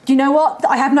that. Do you know what?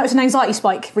 I have noticed an anxiety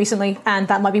spike recently, and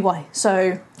that might be why.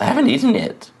 So. I haven't eaten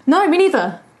yet. No, me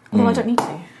neither. Well, I don't need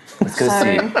to. Let's go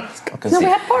see. No, we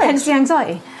had porridge. Hence the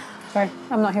anxiety. Sorry,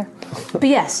 I'm not here. But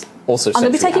yes, Also, I'm going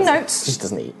to be Sentry taking has it. notes She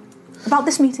doesn't eat. about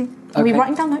this meeting. I'll be Okay.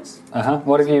 writing down notes.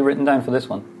 What have you written down for this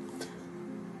one?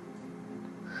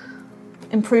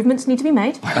 Improvements need to be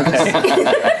made.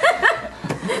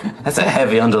 That's a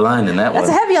heavy underline in that That's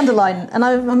a one. heavy underline, and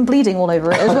I'm bleeding all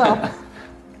over it as well.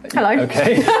 Hello.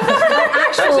 Okay.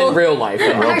 That's in Actual, real life.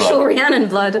 actual Rhiannon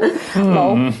blood.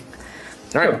 All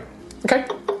right. Okay.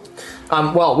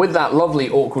 Well, with that lovely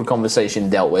awkward conversation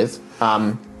dealt with,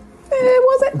 Was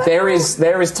it? there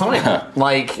is time.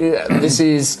 This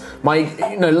is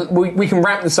we can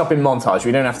wrap this up in montage.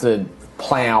 We don't have to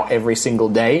play out every single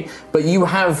day, but you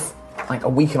have like a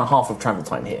week and a half of travel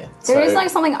time here. There is like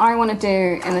something I want to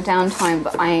do in the downtime,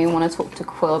 but I want to talk to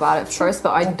Quill about it first,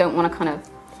 but I don't want to kind of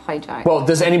hijack. Well,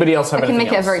 does anybody else have I can anything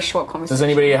make else? it a very short conversation. Does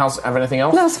anybody else have anything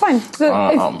else? No, it's fine.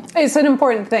 It's an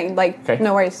important thing. Like, Okay.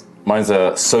 no worries. Mine's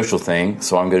a social thing,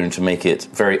 so I'm going to make it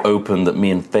very open that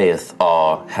me and Faith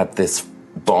have this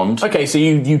bond. Okay, so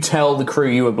you tell the crew,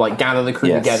 you would like gather the crew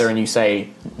Yes. together and you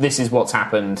say, this is what's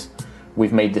happened,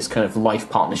 we've made this kind of life In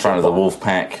partnership. front of the wolf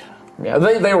pack. Yeah,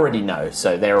 they already know,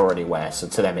 so they're already aware, so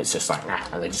to them it's just like,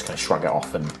 and they just kind of shrug it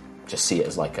off and just see it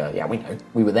as like, yeah, we know,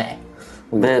 we were there.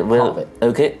 We were part of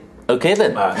it. Okay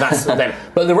then. That's them.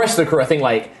 But the rest of the crew, I think,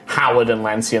 like Howard and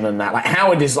Lancian and that, like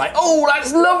Howard is like, oh,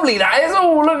 that's lovely, that is,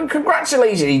 oh, look,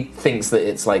 congratulations. He thinks that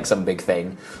it's like some big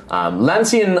thing.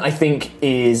 Lancian, I think,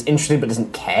 is interested but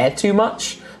doesn't care too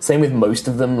much. Same with most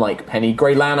of them, like Penny.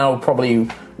 Grey Lano probably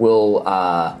will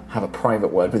have a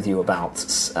private word with you about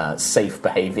safe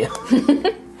behaviour.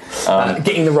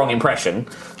 Getting the wrong impression.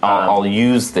 I'll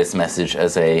use this message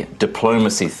as a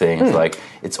diplomacy thing. It's like,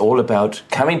 it's all about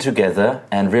coming together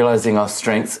and realizing our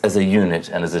strengths as a unit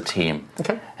and as a team.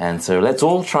 Okay. And so let's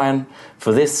all try and,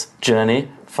 for this journey,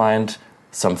 find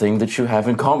something that you have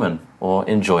in common or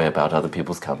enjoy about other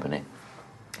people's company.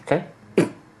 Okay.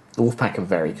 The Wolfpack are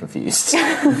very confused.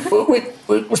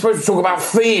 we're supposed to talk about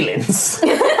feelings.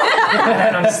 I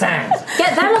don't understand.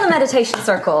 Get them on the meditation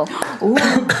circle.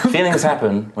 Feelings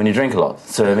happen when you drink a lot,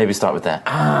 so maybe start with that.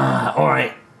 All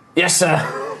right. Yes,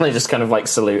 sir. They just kind of like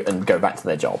salute and go back to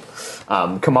their job.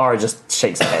 Kamara just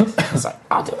shakes her head. It's like,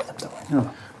 I'll do it. Don't worry.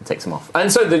 And takes them off. And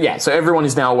so, so everyone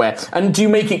is now aware. And do you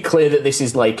make it clear that this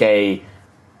is like a...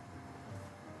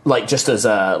 like just as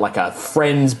a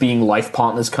friends being life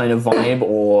partners kind of vibe,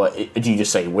 or do you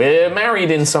just say we're married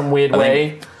in some weird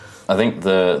way? I think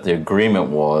the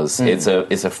agreement was it's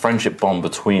a friendship bond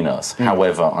between us.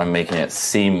 However, I'm making it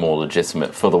seem more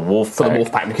legitimate for the wolf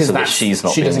pack because so that she's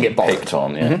not she doesn't being get bothered. picked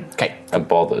on, Okay, and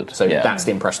bothered. So that's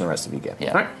the impression the rest of you get.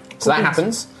 Yeah. Right. So that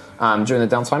happens during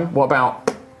the downtime. What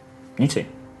about you two?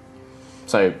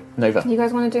 So Nova. You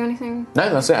guys want to do anything? No,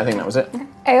 that's it. I think that was it.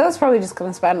 Ayla's probably just going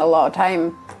to spend a lot of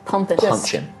time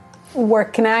Punching.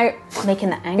 working out, Making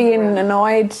the angry. being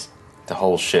annoyed. The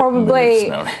whole ship Probably, moves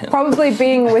now. probably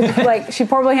being with like she'd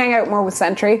probably hang out more with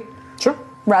Sentry. Sure.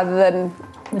 Rather than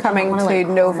coming wanna, to like,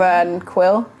 Nova and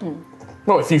Quill.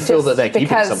 Well, if you feel that they're keeping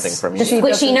because something from you. she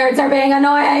Squishy nerds are being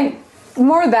annoying.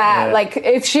 More that, Yeah. like,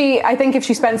 I think if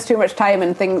she spends too much time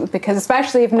and things, because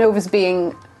especially if Nova's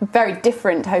being very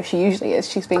different to how she usually is,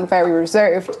 she's being very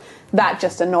reserved, that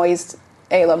just annoys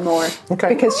Ayla more.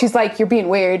 Okay. Because she's like, you're being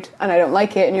weird and I don't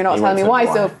like it and you're not You telling me won't why,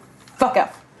 tell me so fuck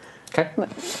up. Okay.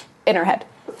 In her head.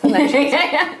 And then she's,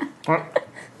 All right.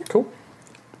 Cool.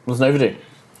 What does Nova do?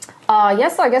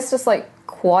 Yes, I guess just like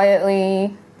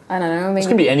quietly, I don't know, maybe. It's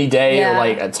going to be any day or Yeah.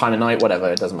 like a time of night, whatever,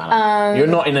 it doesn't matter. You're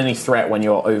not in any threat when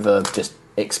you're over just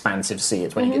expansive sea.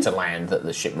 It's when you get to land that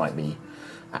the ship might be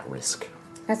at risk.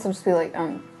 I guess I'll just be like,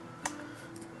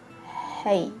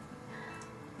 hey.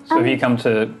 So have you come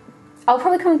to... I'll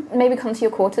probably maybe come to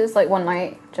your quarters like one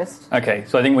night, just... Okay,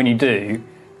 so I think when you do,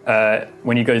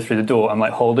 when you go through the door, I'm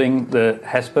like holding the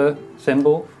Hesper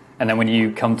symbol, and then when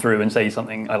you come through and say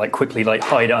something, I like quickly like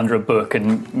hide it under a book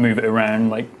and move it around.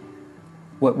 Like,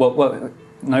 what?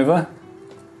 Nova?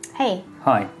 Hey.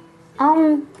 Hi.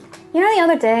 You know the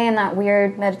other day in that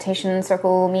weird meditation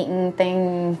circle meeting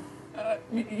thing?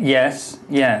 Yes.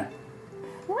 Yeah.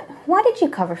 Why did you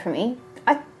cover for me?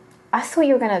 I thought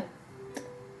you were gonna...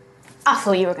 I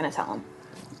thought you were gonna tell him.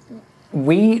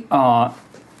 We are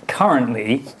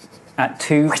currently at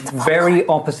two very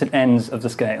opposite ends of the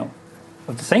scale.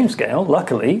 Of the same scale,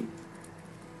 luckily,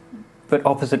 but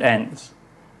opposite ends.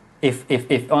 If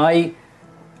I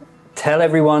tell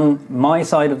everyone my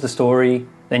side of the story,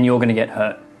 then you're going to get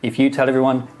hurt. If you tell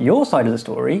everyone your side of the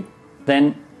story,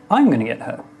 then I'm going to get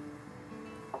hurt.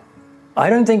 I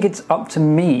don't think it's up to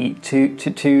me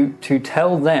to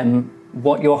tell them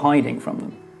what you're hiding from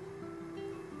them.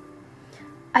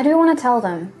 I do want to tell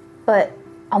them, but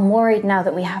I'm worried now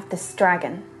that we have this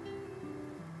dragon.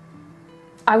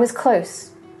 I was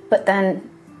close, but then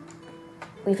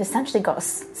we've essentially got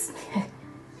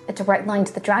a direct line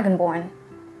to the Dragonborn.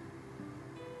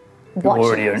 You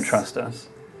already don't trust us.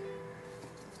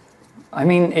 I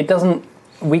mean, it doesn't...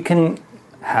 We can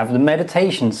have the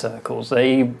meditation circles.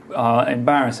 They are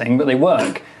embarrassing, but they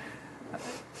work.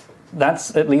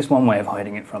 That's at least one way of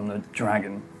hiding it from the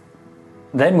dragon.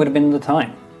 Then would have been the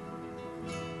time.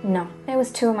 No, it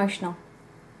was too emotional.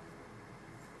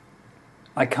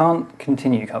 I can't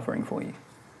continue covering for you.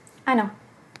 I know.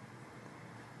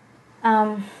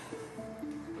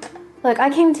 Look, I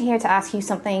came here to ask you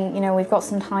something. You know, we've got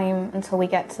some time until we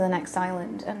get to the next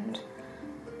island, and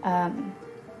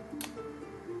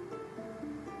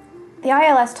the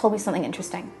ILS told me something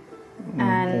interesting.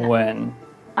 And when?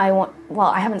 I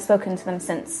haven't spoken to them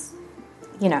since,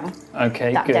 you know,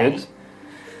 okay, that good. day.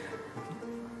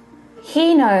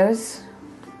 He knows,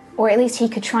 or at least he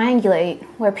could triangulate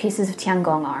where pieces of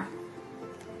Tiangong are.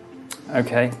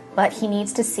 Okay. But he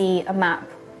needs to see a map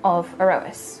of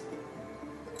Aerois,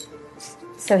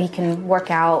 so he can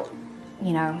work out,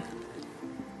 you know...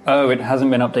 Oh, it hasn't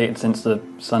been updated since the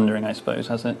Sundering, I suppose,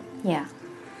 has it? Yeah.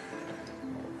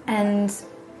 And,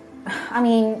 I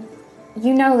mean,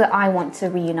 you know that I want to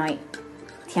reunite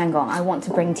Tiangong. I want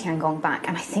to bring Tiangong back,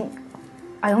 and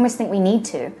I almost think we need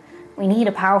to. We need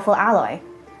a powerful ally.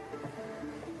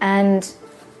 And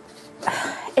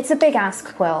it's a big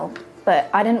ask, Quill, but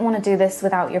I didn't want to do this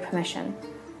without your permission.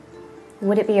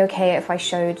 Would it be okay if I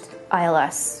showed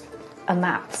ILS a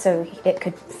map so it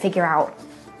could figure out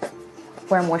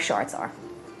where more shards are?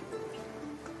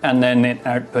 And then it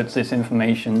outputs this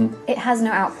information. It has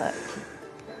no output.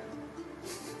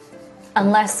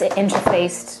 Unless it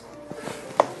interfaced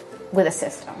with a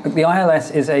system. The ILS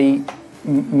is a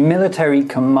military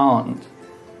command.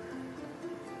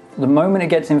 The moment it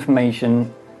gets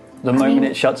information, the moment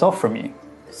it shuts off from you.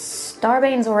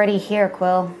 Starbane's already here,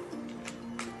 Quill.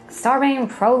 Starbane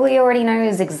probably already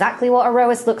knows exactly what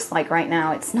Aerois looks like right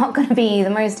now. It's not going to be the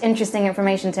most interesting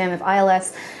information to him if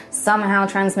ILS somehow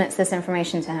transmits this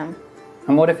information to him.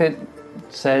 And what if it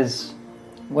says,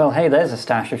 well, hey, there's a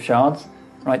stash of shards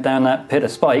right down that pit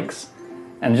of spikes,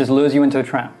 and just lures you into a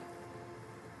trap?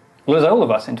 Lures all of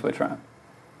us into a trap.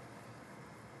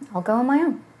 I'll go on my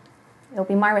own. It'll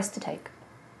be my risk to take.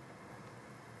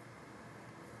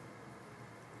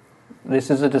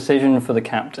 This is a decision for the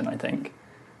captain, I think.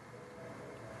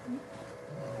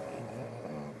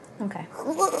 Okay.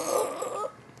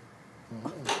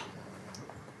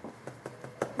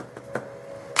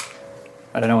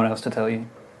 I don't know what else to tell you.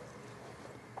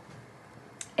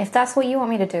 If that's what you want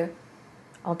me to do,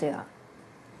 I'll do that.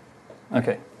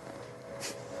 Okay.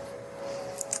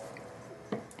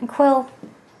 And Quill,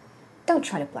 don't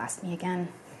try to blast me again.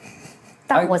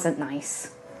 That wasn't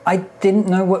nice. I didn't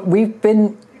know what... We've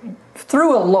been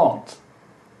through a lot.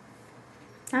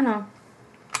 I know.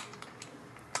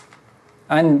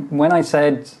 And when I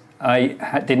said I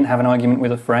didn't have an argument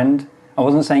with a friend, I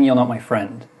wasn't saying you're not my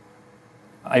friend.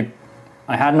 I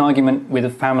had an argument with a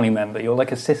family member. You're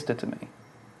like a sister to me.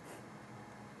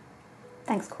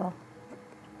 Thanks, Quill.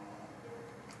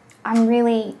 I'm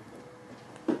really...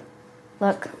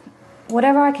 Look,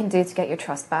 whatever I can do to get your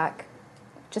trust back,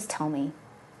 just tell me.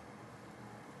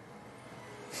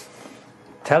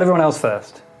 Tell everyone else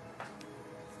first.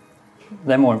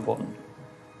 They're more important.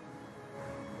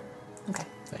 Okay.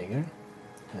 There you go.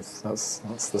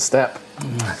 That's the step.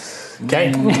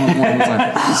 Okay.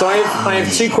 So I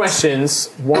have two questions.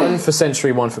 One for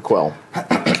Sentry, one for Quill.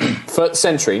 For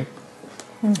Sentry,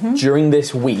 during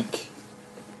this week,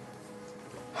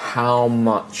 how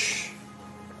much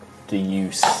do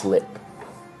you slip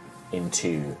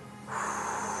into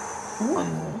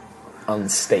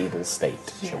unstable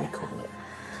state, shall we call it?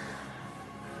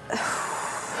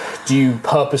 Do you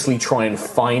purposely try and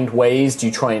find ways? Do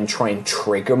you try and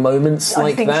trigger moments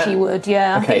like that? I think she would,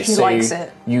 yeah. Okay, I think she so likes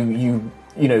it. You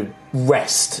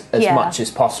rest as much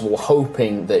as possible,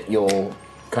 hoping that you'll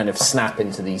kind of snap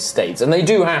into these states. And they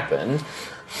do happen.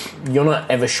 You're not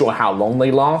ever sure how long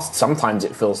they last. Sometimes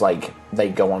it feels like they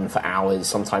go on for hours.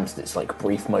 Sometimes it's like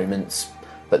brief moments.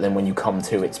 But then when you come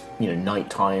to, it's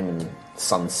nighttime and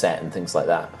sunset and things like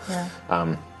that. Yeah.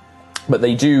 But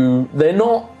they're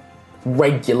not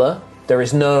regular. There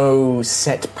is no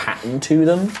set pattern to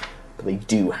them, but they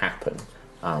do happen.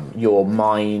 Your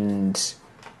mind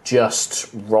just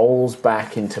rolls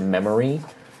back into memory,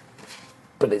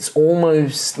 but it's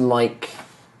almost like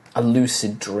a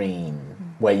lucid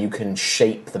dream where you can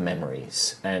shape the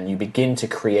memories and you begin to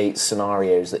create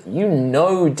scenarios that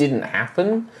didn't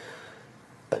happen,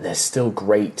 but they're still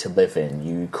great to live in.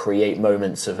 You create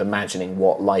moments of imagining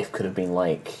what life could have been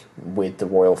like with the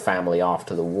royal family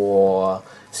after the war,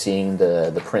 seeing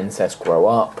the princess grow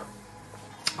up.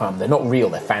 They're not real,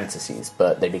 they're fantasies,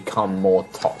 but they become more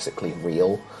toxically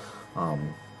real.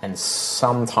 And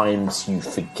sometimes you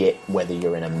forget whether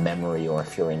you're in a memory or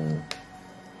if you're in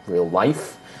real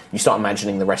life. You start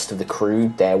imagining the rest of the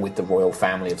crew there with the royal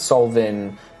family of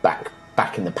Solvin, back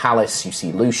in the palace. You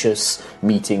see Lucius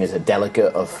meeting as a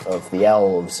delegate of the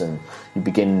elves, and you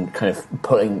begin kind of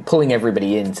pulling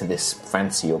everybody into this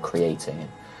fantasy you're creating. And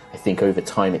I think over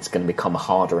time it's going to become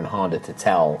harder and harder to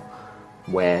tell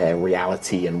where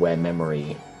reality and where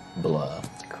memory blur.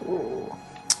 Cool.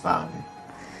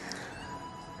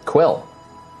 Quill,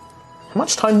 how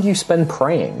much time do you spend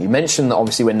praying? You mentioned that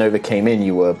obviously when Nova came in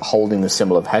you were holding the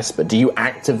symbol of Hesper. Do you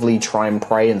actively try and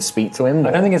pray and speak to him?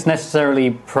 I don't think it's necessarily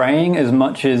praying as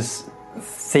much as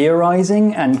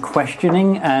theorizing and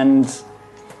questioning and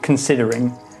considering.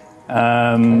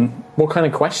 What kind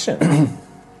of question?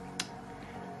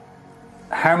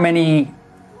 How many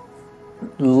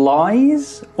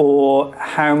lies or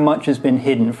how much has been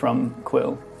hidden from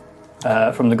Quill?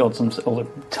 From the gods or the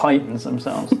titans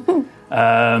themselves.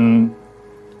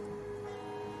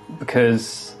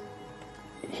 Because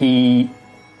he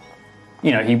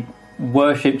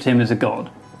worshipped him as a god.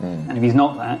 And if he's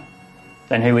not that,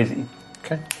 then who is he?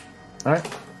 Okay.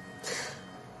 Alright.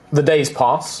 The days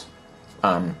pass.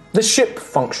 The ship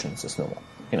functions as normal.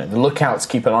 The lookouts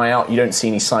keep an eye out. You don't see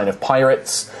any sign of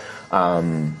pirates.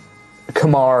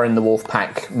 Kamar and the wolf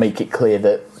pack make it clear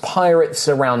that pirates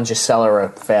around Gisela are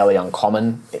fairly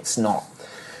uncommon. It's not.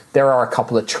 There are a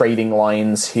couple of trading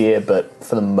lines here, but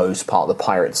for the most part, the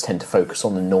pirates tend to focus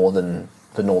on the northern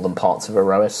parts of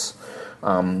Aerois.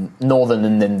 Northern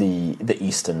and then the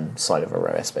eastern side of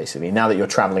Aerois, basically. Now that you're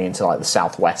traveling into like the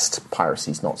southwest,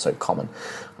 piracy's not so common.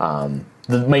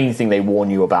 The main thing they warn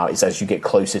you about is as you get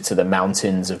closer to the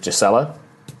mountains of Gisela,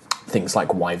 things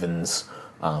like wyverns,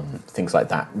 things like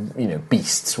that,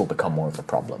 beasts will become more of a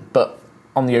problem. But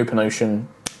on the open ocean,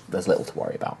 there's little to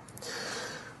worry about.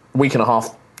 A week and a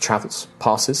half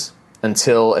passes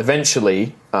until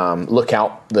eventually,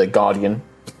 Lookout, the Guardian,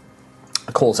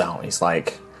 calls out. He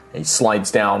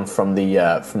slides down from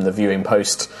the viewing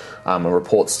post and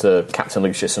reports to Captain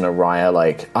Lucius and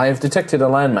Aerois, I have detected a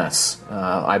landmass.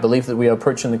 I believe that we are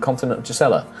approaching the continent of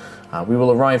Gisela. We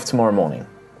will arrive tomorrow morning.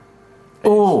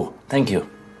 Oh, thank you.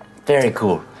 Very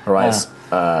cool. Aerois,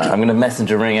 I'm going to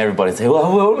messenger ring everybody and say, well,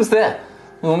 who almost there?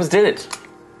 Who almost did it?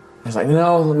 He's like,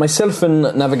 myself and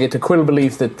Navigator Quill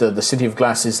believe that the City of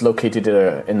Glass is located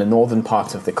in the northern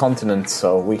part of the continent,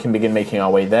 so we can begin making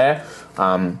our way there.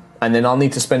 And then I'll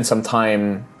need to spend some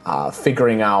time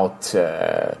figuring out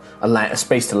a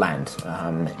space to land.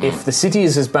 If the city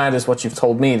is as bad as what you've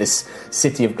told me, this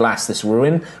City of Glass, this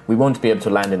ruin, we won't be able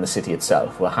to land in the city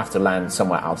itself. We'll have to land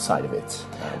somewhere outside of it.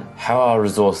 How are our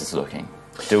resources looking?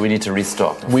 Do we need to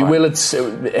restock? We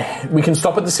can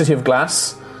stop at the City of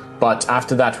Glass, but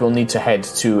after that we'll need to head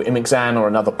to Imixan or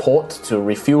another port to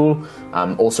refuel,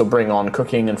 also bring on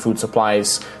cooking and food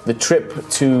supplies. The trip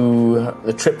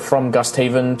from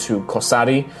Gusthaven to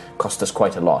Korsari cost us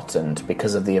quite a lot, and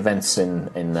because of the events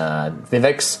in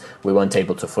Vivex, we weren't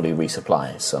able to fully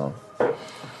resupply, so...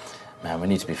 Man, we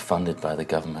need to be funded by the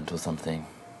government or something.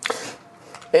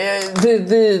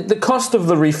 The cost of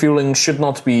the refueling should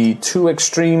not be too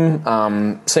extreme,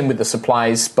 same with the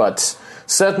supplies, but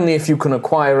certainly if you can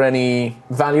acquire any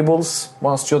valuables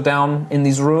whilst you're down in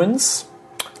these ruins,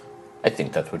 I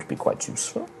think that would be quite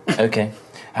useful. Okay.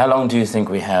 How long do you think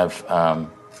we have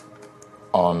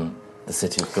on the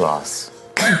City of Glass?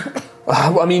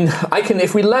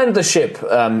 If we land the ship,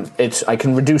 I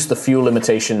can reduce the fuel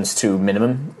limitations to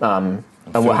minimum,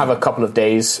 and we'll have a couple of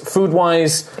days.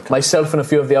 Food-wise, myself and a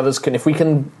few of the others if we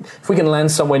can land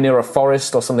somewhere near a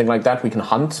forest or something like that, we can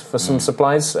hunt for some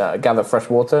supplies, gather fresh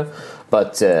water,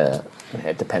 but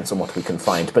it depends on what we can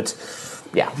find. But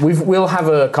yeah, we'll have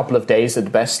a couple of days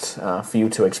at best for you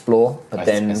to explore. But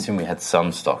I assume we had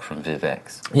some stock from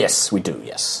Vivex. Yes, we do.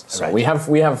 Yes, so right.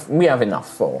 we have enough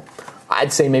for,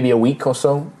 I'd say, maybe a week or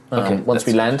so. Once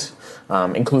we land,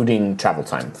 including travel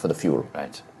time for the fuel.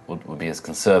 Right. We'll be as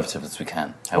conservative as we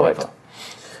can. However,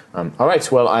 all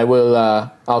right. Well, I will.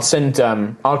 I'll send.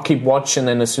 I'll keep watch, and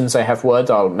then as soon as I have word,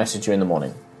 I'll message you in the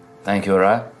morning. Thank you,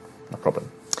 Aerois. No problem.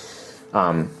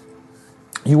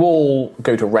 You all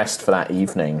go to rest for that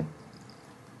evening.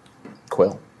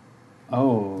 Quill.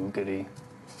 Oh, goody.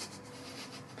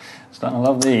 Starting to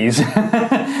love these.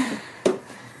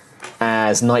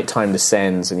 As nighttime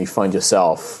descends and you find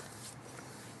yourself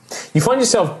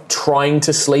trying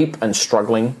to sleep and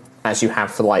struggling, as you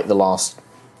have for like the last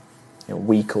a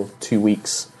week or 2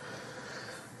 weeks.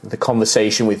 The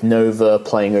conversation with Nova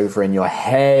playing over in your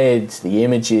head, the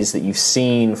images that you've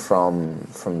seen from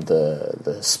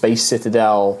the space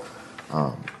citadel,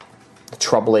 the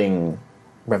troubling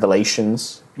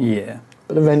revelations. Yeah.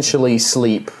 But eventually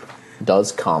sleep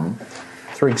does come,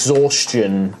 through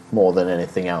exhaustion more than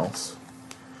anything else.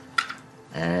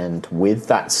 And with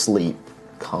that sleep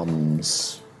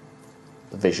comes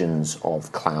the visions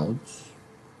of clouds,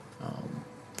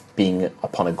 being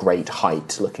upon a great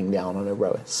height, looking down on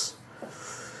Aerois.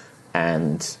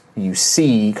 And you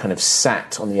see, kind of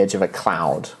sat on the edge of a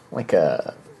cloud, like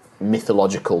a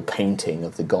mythological painting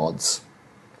of the gods.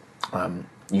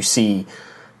 You see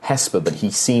Hesper, but he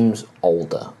seems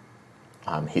older.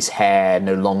 His hair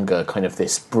no longer kind of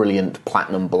this brilliant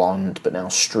platinum blonde, but now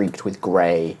streaked with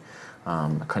grey,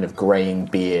 a kind of greying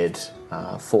beard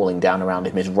falling down around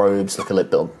him. His robes look a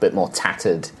little bit more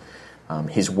tattered.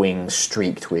 His wings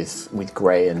streaked with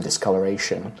grey and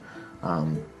discoloration.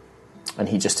 And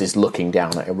he just is looking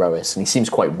down at Aerois, and he seems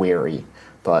quite weary.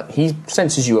 But he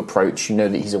senses you approach. You know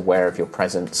that he's aware of your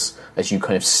presence as you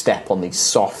kind of step on these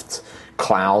soft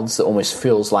clouds that almost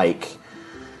feels like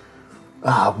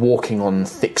walking on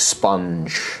thick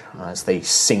sponge as they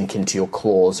sink into your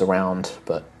claws around,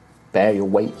 but bear your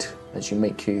weight as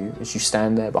you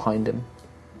stand there behind him.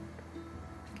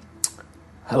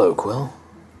 Hello, Quill.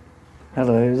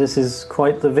 Hello, this is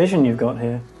quite the vision you've got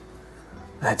here.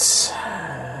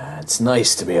 It's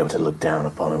nice to be able to look down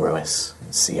upon Aerois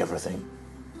and see everything.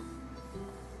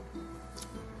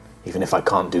 Even if I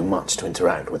can't do much to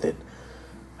interact with it,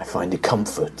 I find a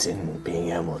comfort in being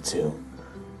able to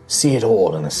see it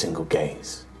all in a single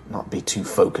gaze, not be too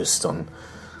focused on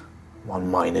one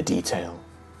minor detail.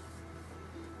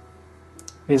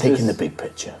 Taking the big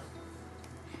picture.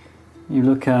 You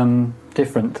look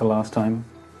different to last time.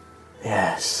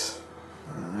 Yes.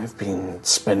 I've been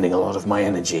spending a lot of my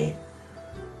energy.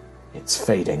 It's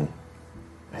fading.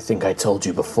 I think I told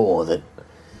you before that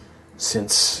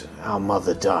since our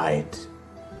mother died,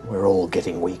 we're all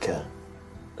getting weaker.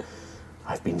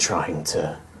 I've been trying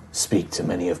to speak to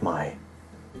many of my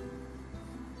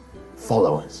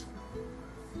followers,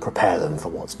 prepare them for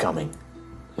what's coming.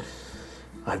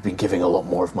 I've been giving a lot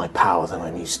more of my power than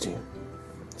I'm used to.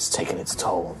 It's taken its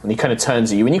toll. And he kind of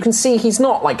turns at you, and you can see he's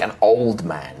not like an old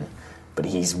man, but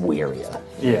he's wearier.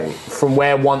 Yeah. From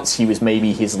where once he was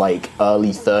maybe his like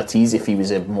early 30s, if he was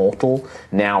immortal,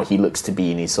 now he looks to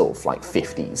be in his sort of like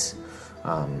 50s.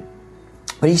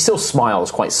 But he still smiles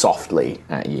quite softly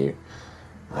at you.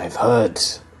 I've heard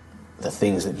the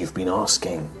things that you've been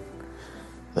asking,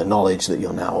 the knowledge that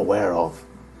you're now aware of.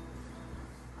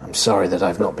 I'm sorry that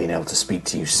I've not been able to speak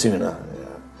to you sooner.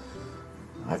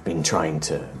 I've been trying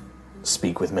to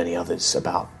speak with many others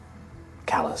about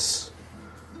Callus.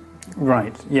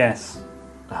 Right, yes.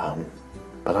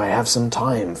 But I have some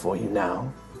time for you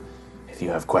now, if you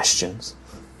have questions.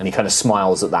 And he kind of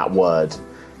smiles at that word,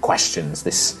 questions,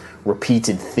 this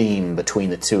repeated theme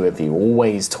between the two of you,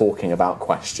 always talking about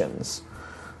questions.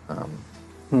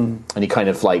 And he kind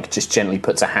of like just gently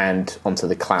puts a hand onto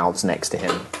the clouds next to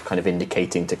him, kind of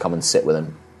indicating to come and sit with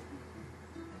him.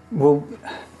 Well,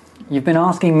 you've been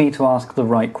asking me to ask the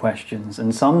right questions,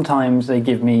 and sometimes they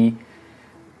give me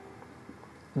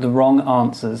the wrong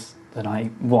answers that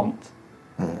I want.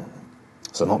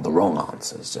 So not the wrong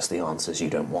answers, just the answers you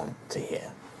don't want to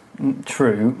hear.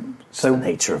 True. So the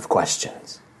nature of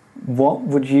questions. What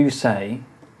would you say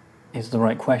is the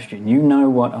right question? You know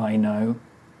what I know.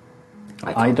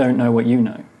 I don't know what you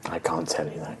know. I can't tell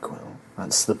you that, Quill.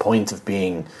 That's the point of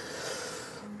being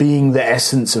the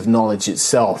essence of knowledge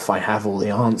itself. I have all the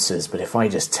answers, but if I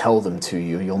just tell them to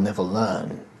you, you'll never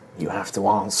learn. You have to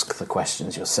ask the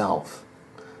questions yourself.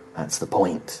 That's the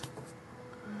point.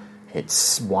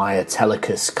 It's why a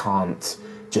telecus can't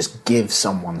just give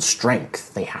someone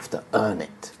strength. They have to earn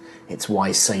it. It's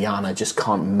why Sayana just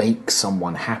can't make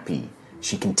someone happy.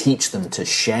 She can teach them to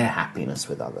share happiness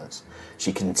with others.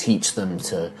 She can teach them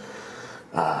to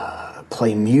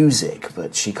play music,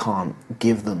 but she can't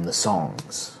give them the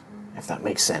songs, if that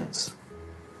makes sense.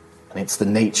 And it's the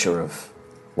nature of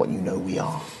what you know we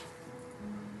are.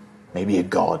 Maybe a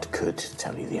god could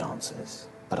tell you the answers,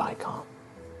 but I can't.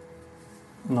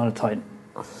 Not a Titan.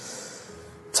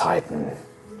 Titan.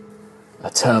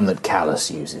 A term that Callus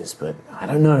uses, but I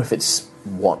don't know if it's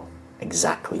what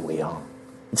exactly we are.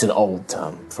 It's an old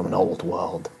term from an old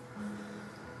world.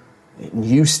 It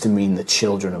used to mean the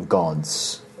children of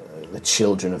gods, the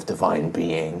children of divine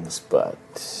beings,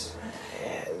 but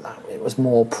it was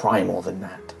more primal than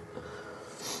that.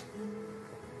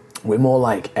 We're more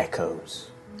like echoes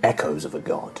of a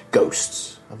god,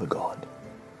 ghosts of a god.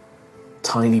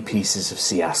 tiny pieces of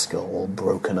Siaska all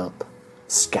broken up,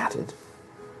 scattered,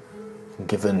 and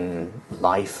given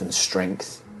life and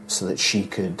strength so that she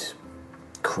could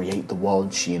create the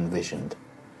world she envisioned,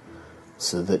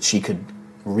 so that she could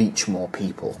reach more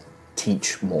people,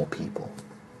 teach more people.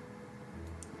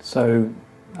 So,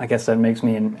 I guess that makes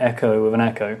me an echo of an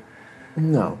echo.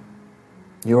 No.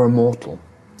 You're immortal.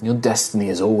 Your destiny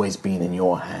has always been in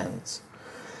your hands.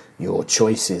 Your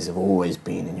choices have always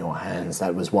been in your hands.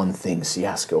 That was one thing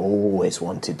Siaska always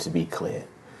wanted to be clear.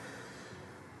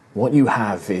 What you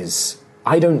have is...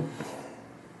 I don't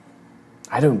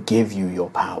give you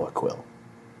your power, Quill.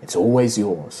 It's always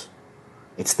yours.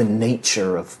 It's the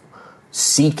nature of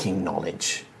seeking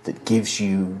knowledge that gives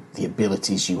you the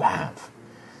abilities you have.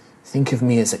 Think of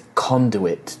me as a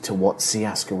conduit to what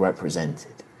Siaska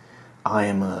represented. I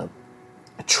am a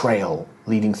trail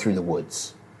leading through the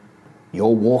woods.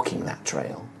 You're walking that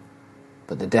trail,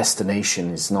 but the destination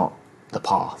is not the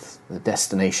path. The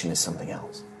destination is something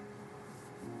else.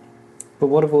 But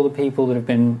what of all the people that have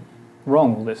been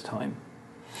wrong all this time?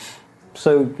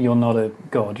 So you're not a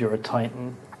god, you're a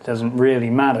titan. It doesn't really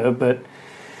matter, but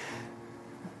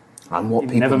I'm what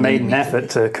you've people never made need an me to effort be.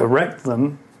 to correct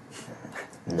them.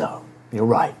 No, you're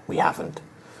right, we haven't.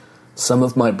 Some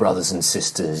of my brothers and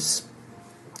sisters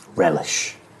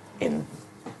relish in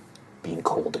being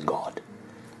called a god.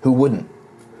 Who wouldn't?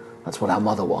 That's what our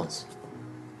mother was.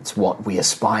 It's what we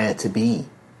aspire to be.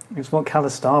 It's what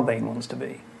Callus Starbane wants to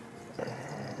be.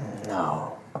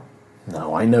 No,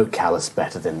 I know Callus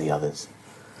better than the others.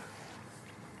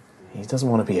 He doesn't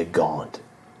want to be a god.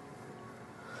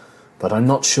 But I'm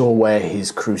not sure where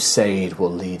his crusade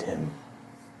will lead him.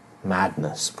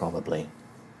 Madness, probably.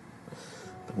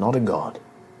 But not a god.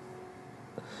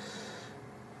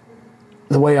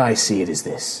 The way I see it is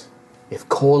this. If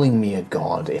calling me a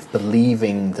god, if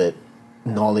believing that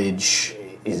knowledge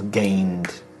is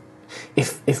gained,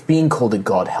 if being called a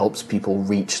god helps people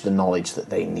reach the knowledge that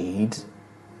they need,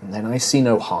 then I see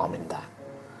no harm in that.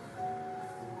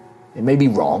 It may be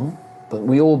wrong, but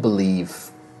we all believe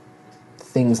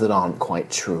things that aren't quite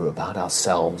true about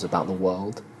ourselves, about the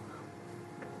world.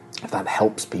 If that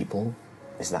helps people,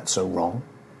 is that so wrong?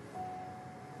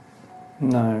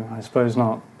 No, I suppose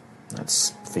not.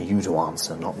 That's for you to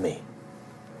answer, not me.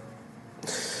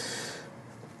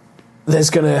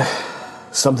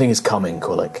 Something is coming,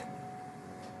 Kulik.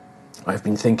 I've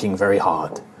been thinking very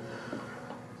hard.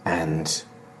 And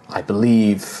I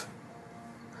believe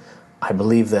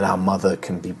that our mother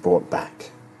can be brought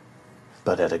back,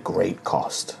 but at a great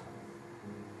cost.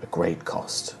 A great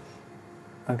cost.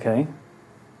 Okay.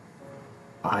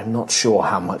 I'm not sure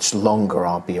how much longer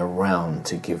I'll be around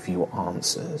to give you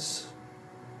answers.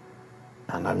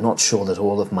 And I'm not sure that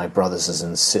all of my brothers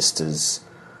and sisters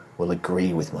will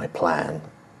agree with my plan.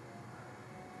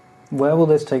 Where will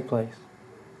this take place?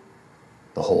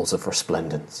 The Halls of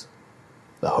Resplendence.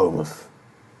 The home of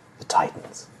the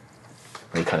Titans.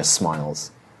 And he kind of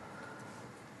smiles.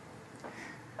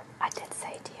 I did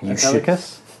say to You should.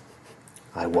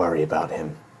 I worry about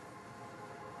him.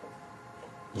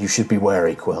 You should be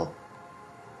wary, Quill.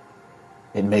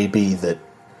 It may be that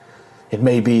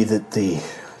the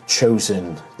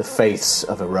chosen, the faiths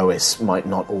of Aerois might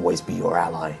not always be your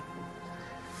ally.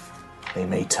 They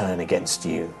may turn against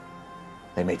you.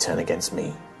 They may turn against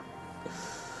me.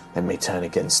 They may turn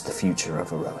against the future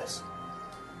of Aerois.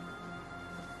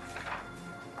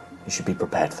 You should be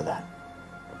prepared for that.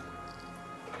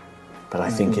 But I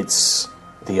think it's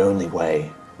the only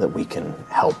way that we can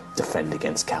help defend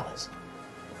against Callus.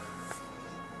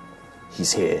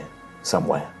 He's here,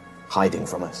 somewhere, hiding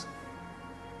from us.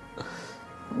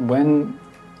 When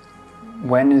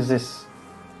is this...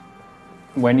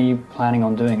 When are you planning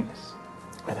on doing this?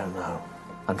 I don't know.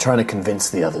 I'm trying to convince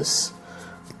the others.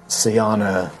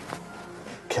 Siana,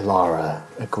 Kilara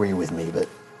agree with me, but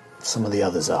some of the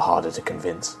others are harder to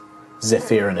convince.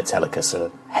 Zephyr and Atelicus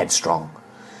are headstrong.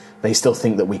 They still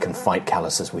think that we can fight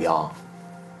Callus as we are.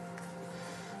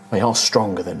 They are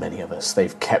stronger than many of us.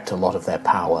 They've kept a lot of their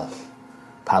power.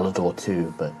 Palador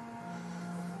too, but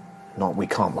we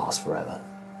can't last forever.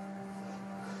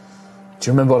 Do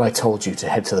you remember what I told you to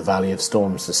head to the Valley of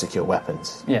Storms to secure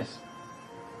weapons? Yes.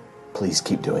 Please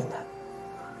keep doing that.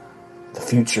 The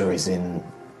future is in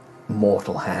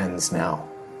mortal hands now.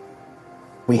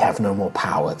 We have no more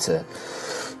power to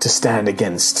stand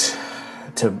against,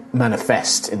 to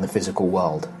manifest in the physical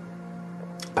world.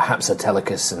 Perhaps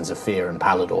Atelicus and Zephyr and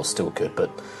Palador still could,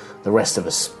 but the rest of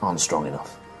us aren't strong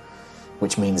enough.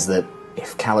 Which means that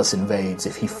if Callus invades,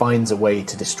 if he finds a way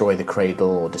to destroy the Cradle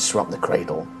or disrupt the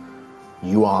Cradle,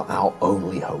 you are our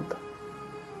only hope.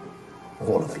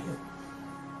 All of you.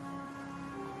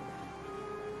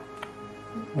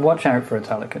 watch out for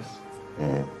Italicus.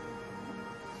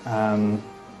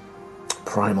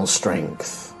 Primal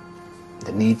strength.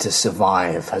 The need to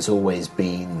survive has always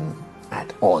been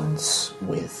at odds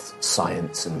with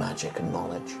science and magic and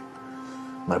knowledge.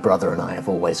 My brother and I have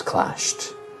always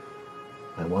clashed.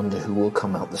 I wonder who will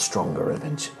come out the stronger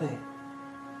eventually.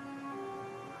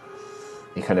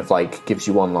 He kind of like gives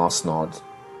you one last nod.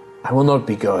 I will not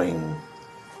be going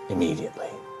immediately.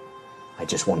 I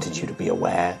just wanted you to be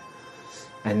aware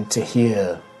and to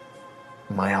hear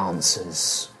my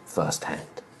answers firsthand.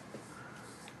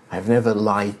 I've never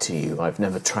lied to you. I've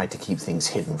never tried to keep things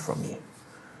hidden from you.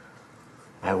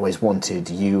 I always wanted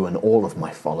you and all of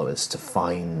my followers to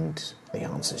find the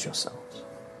answers yourselves.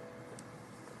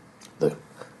 The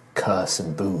curse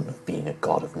and boon of being a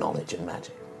god of knowledge and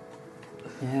magic.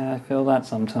 Yeah, I feel that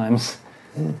sometimes.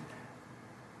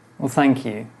 Well, thank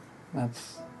you.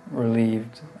 That's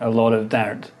relieved a lot of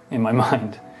doubt in my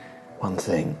mind. One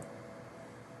thing.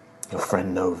 Your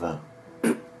friend Nova.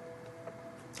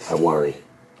 I worry.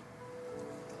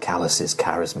 Callus is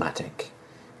charismatic.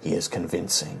 He is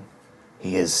convincing.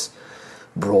 He has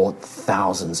brought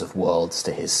thousands of worlds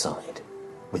to his side,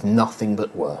 with nothing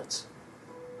but words.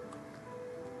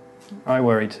 I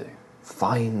worry too.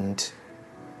 Find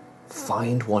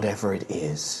whatever it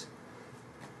is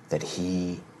that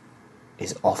he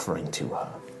is offering to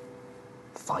her.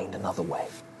 Find another way.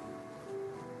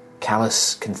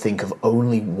 Callus can think of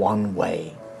only one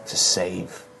way to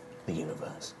save the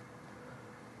universe.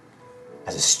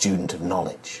 As a student of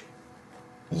knowledge,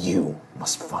 you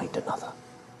must find another.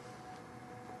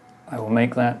 I will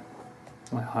make that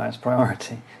my highest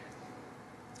priority.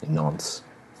 He nods.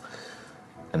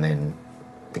 And then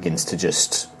begins to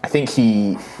just... I think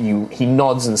he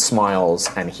nods and smiles,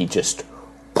 and he just...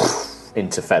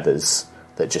 into feathers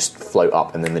that just float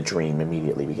up, and then the dream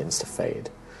immediately begins to fade.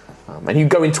 And you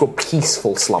go into a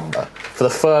peaceful slumber. For the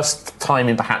first time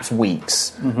in perhaps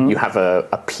weeks, you have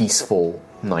a peaceful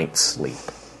night's sleep.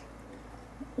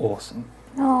 Awesome.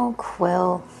 Oh,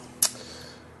 Quill.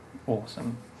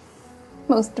 Awesome.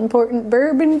 Most important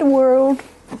burb in the world.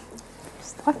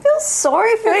 I feel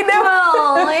sorry for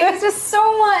Quill. Like, it's just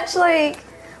so much, like,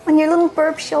 on your little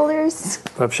burp shoulders.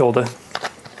 Burp shoulder.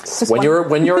 When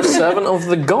you're a servant of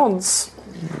the gods,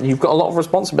 you've got a lot of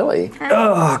responsibility.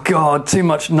 Oh, God, too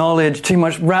much knowledge, too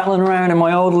much rattling around in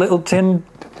my old little Tim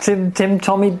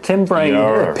brain.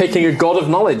 You're picking a god of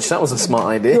knowledge. That was a smart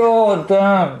idea. God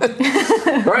damn.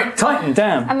 Right, Titan,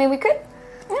 damn. I mean, we could...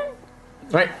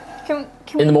 Right. Can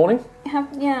In the morning? have...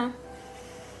 Yeah.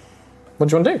 What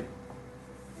do you want to do?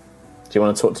 Do you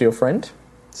want to talk to your friend?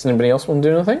 Does anybody else want to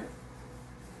do anything?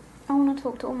 I want to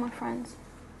talk to all my friends.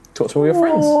 Talk to all your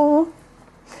friends.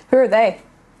 Who are they?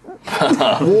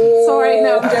 Sorry,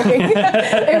 no, I'm joking.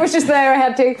 It was just there, I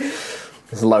had to.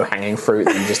 There's low-hanging fruit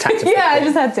that you just had to pick. Yeah, I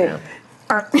just had to.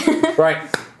 Yeah. Right.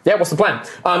 Yeah, what's the plan?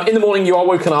 In the morning, you are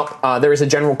woken up. There is a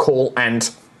general call, and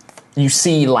you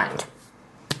see land.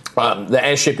 The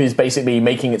airship is basically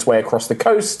making its way across the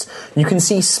coast. You can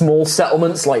see small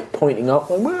settlements, like, pointing up,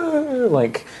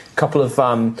 like a couple of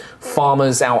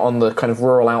farmers out on the kind of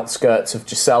rural outskirts of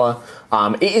Gisela.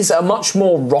 It is a much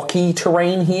more rocky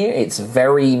terrain here. It's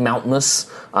very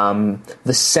mountainous.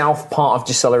 The south part of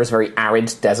Gisela is very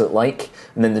arid, desert-like,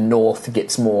 and then the north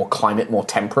gets more climate, more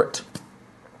temperate.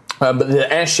 But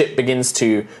the airship begins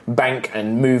to bank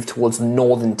and move towards the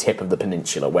northern tip of the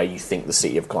peninsula, where you think the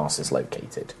City of Glass is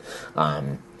located.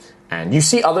 And you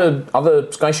see other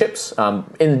skyships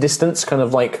in the distance, kind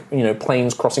of like,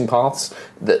 planes crossing paths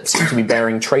that seem to be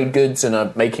bearing trade goods and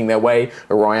are making their way.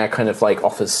 Aerois kind of like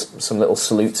offers some little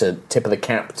salutes, a tip of the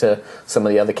cap to some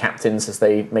of the other captains as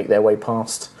they make their way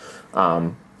past.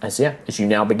 As you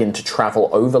now begin to travel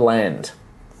overland.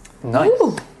 Nice.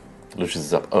 Lucius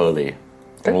is up early.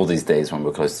 On all these days when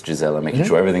we're close to Gisela, making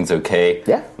sure everything's okay.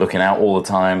 Yeah. Looking out all the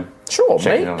time. Sure,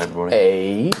 checking mate. on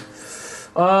everybody.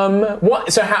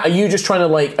 What? So, are you just trying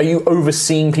to are you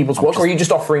overseeing people's work, or are you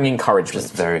just offering encouragement?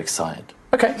 Just very excited.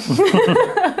 Okay.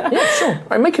 Yeah, sure. All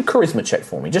right, make a charisma check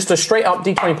for me. Just a straight up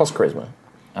D20 plus charisma.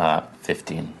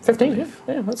 15. 15.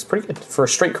 Yeah, that's pretty good for a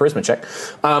straight charisma check.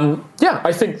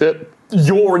 I think that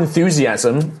your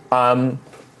enthusiasm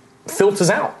filters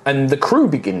out, and the crew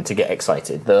begin to get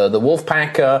excited. The wolf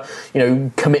pack,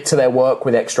 commit to their work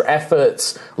with extra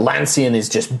efforts. Lancian is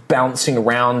just bouncing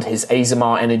around, his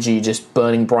Azamar energy just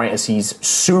burning bright as he's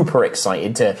super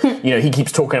excited to, he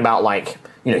keeps talking about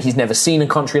he's never seen a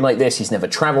country like this. He's never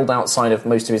travelled outside of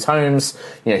most of his homes.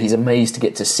 He's amazed to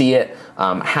get to see it.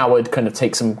 Howard kind of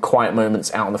takes some quiet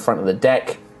moments out on the front of the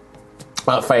deck.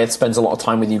 Fayed spends a lot of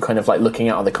time with you kind of looking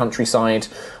out on the countryside.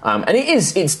 And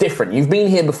it's different. You've been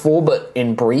here before, but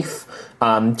in brief.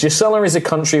 Gisela is a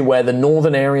country where the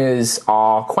northern areas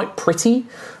are quite pretty.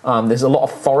 There's a lot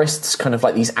of forests, kind of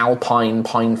like these alpine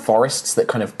pine forests that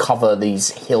kind of cover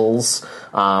these hills.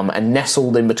 And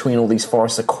nestled in between all these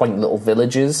forests are quaint little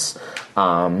villages.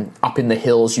 Up in the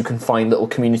hills, you can find little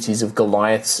communities of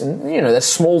Goliaths. And, they're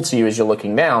small to you as you're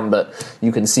looking down, but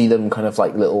you can see them kind of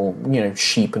like little,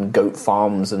 sheep and goat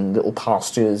farms and little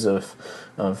pastures of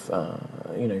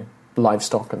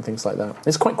livestock and things like that.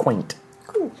 It's quite quaint.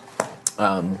 Cool.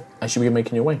 As you begin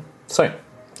making your way. So,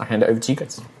 I hand it over to you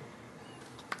guys.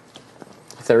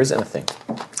 If there is anything.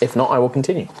 If not, I will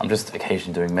continue. I'm just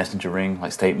occasionally doing messengering,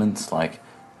 like statements, like,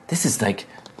 this is like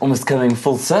almost coming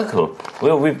full circle.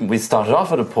 Well, we started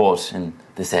off at a port in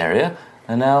this area,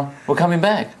 and now we're coming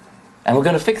back. And we're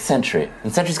going to fix Sentry.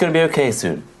 And Sentry's going to be okay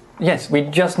soon. Yes, we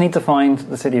just need to find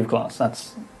the City of Glass.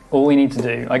 That's all we need to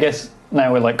do. I guess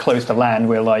now we're like close to land,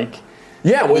 we're like...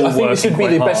 Yeah, well, I think this would be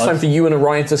the best hard. time for you and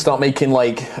Aerois to start making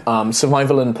like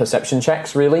survival and perception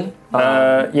checks. Really,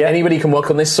 yeah. Anybody can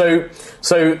work on this. So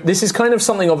this is kind of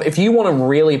something of if you want to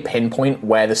really pinpoint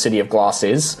where the City of Glass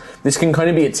is, this can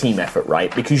kind of be a team effort,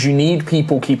 right? Because you need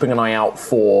people keeping an eye out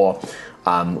for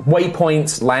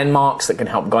waypoints, landmarks that can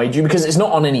help guide you. Because it's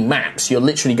not on any maps. You're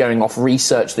literally going off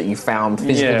research that you found,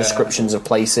 physical descriptions of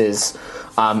places.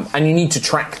 And you need to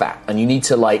track that, and you need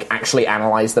to like actually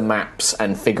analyze the maps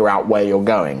and figure out where you're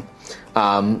going.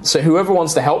 So whoever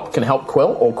wants to help can help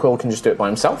Quill, or Quill can just do it by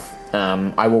himself.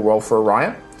 I will roll for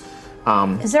Aerois.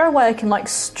 Is there a way I can like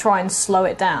try and slow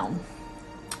it down?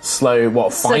 Slow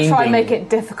what? So Finding. try and make it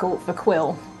difficult for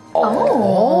Quill.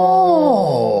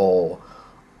 Oh.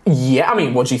 Yeah, I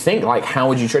mean, what do you think? Like, how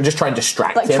would you just try and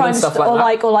distract him and stuff like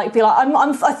that? Or be like,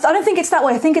 I don't think it's that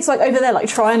way. I think it's like over there. Like,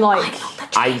 try and like.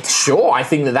 I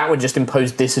think that would just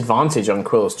impose disadvantage on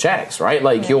Quill's checks, right?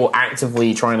 Like, you're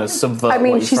actively trying to subvert. I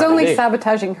mean, what she's trying to only do.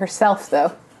 sabotaging herself,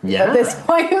 though. Yeah. At this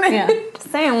point.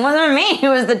 Saying, it wasn't me. It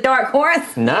was the dark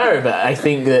horse. No, but I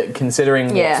think that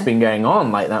considering Yeah. what's been going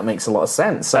on, like that makes a lot of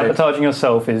sense. So Sabotaging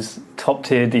yourself is top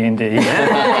tier D&D.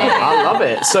 I love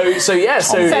it. So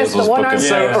Says the one arm.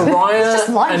 Aerois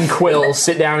life. and Quill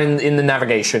sit down in the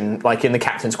navigation, like in the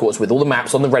captain's quarters, with all the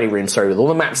maps on the ready room. So with all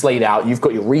the maps laid out, you've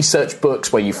got your research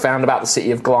books where you found about the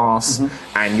City of Glass,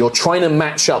 and you're trying to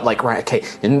match up. Like, right, okay,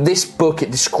 in this book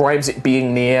it describes it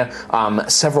being near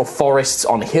several forests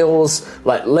on hills.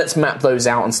 Like, let's map those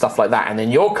out and stuff like that. And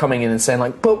then you're coming in and saying,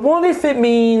 like, but what if it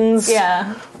means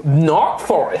not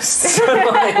forests?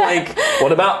 like,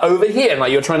 what about over here? And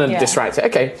like, you're trying to distract it.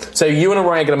 Okay, so you and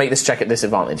Aerois are going to make this check at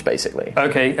disadvantage, basically.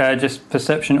 Okay, just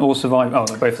perception or survival. Oh,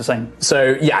 they're both the same.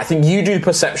 So yeah, I think you do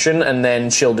perception, and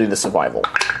then she'll do the survival.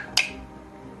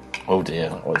 Oh dear.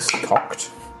 That was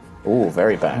cocked. Ooh,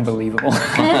 very bad. Unbelievable.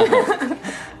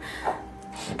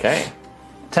 Okay.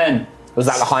 10. Was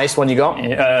that the highest one you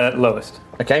got? Lowest.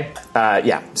 Okay.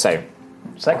 Yeah. So.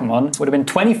 Second one would have been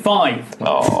 25.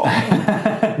 Oh.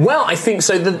 Well, I think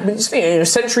so. The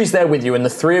Sentry's there with you, and the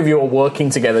three of you are working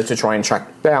together to try and track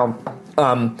it down.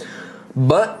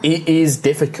 But it is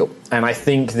difficult, and I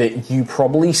think that you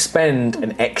probably spend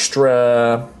an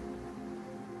extra,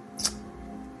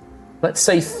 let's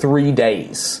say, 3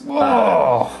 days.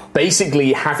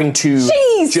 Basically having to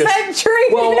Sentry!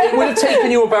 Well, it would have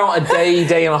taken you about a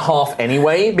day and a half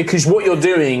anyway, because what you're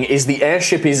doing is the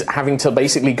airship is having to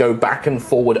basically go back and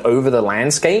forward over the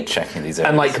landscape, checking these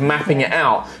and areas. like mapping it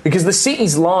out, because the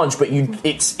city's large, but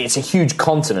it's a huge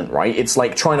continent, right? It's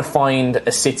like trying to find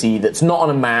a city that's not on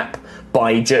a map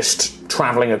by just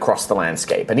traveling across the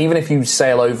landscape. And even if you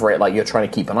sail over it, like, you're trying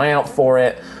to keep an eye out for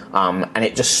it, and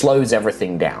it just slows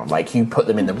everything down. Like, you put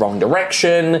them in the wrong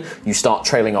direction, you start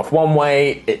trailing off one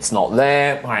way, it's not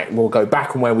there, right, we'll go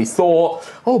back on where we thought,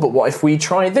 oh, but what if we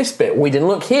try this bit? We didn't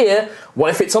look here, what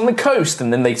if it's on the coast?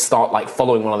 And then they start, like,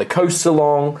 following one of the coasts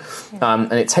along,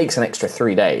 and it takes an extra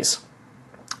 3 days.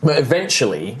 But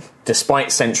eventually,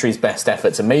 despite Sentry's best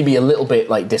efforts, and maybe a little bit,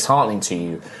 like, disheartening to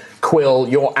you, Quill,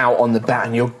 you're out on the bat,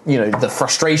 and the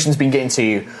frustration's been getting to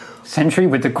you. Sentry,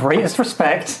 with the greatest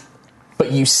respect,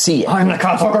 but you see it. I'm the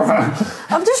cartographer.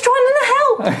 I'm just trying to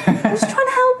help. I'm just trying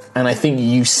to help. And I think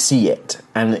you see it,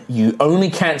 and you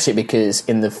only catch it because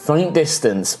in the faint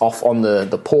distance off on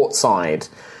the port side,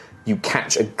 you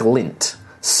catch a glint.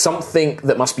 Something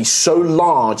that must be so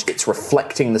large it's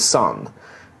reflecting the sun,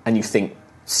 and you think,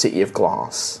 City of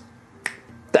Glass.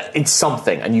 That it's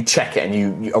something, and you check it, and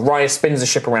Aerois spins the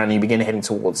ship around, and you begin heading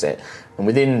towards it. And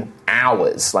within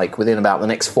hours, like within about the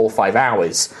next 4 or 5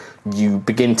 hours, you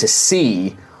begin to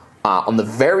see on the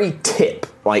very tip,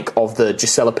 like, of the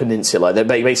Gisela Peninsula, they're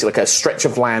basically like a stretch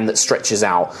of land that stretches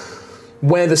out.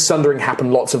 Where the sundering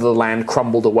happened, lots of the land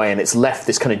crumbled away, and it's left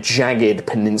this kind of jagged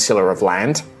peninsula of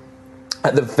land.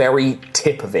 At the very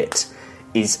tip of it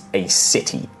is a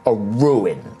city, a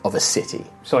ruin of a city.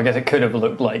 So I guess it could have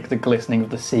looked like the glistening of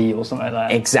the sea or something like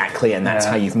that. Exactly, and that's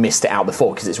how you've missed it out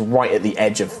before, because it's right at the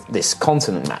edge of this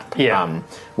continent map. Yeah.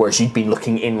 Whereas you'd been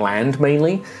looking inland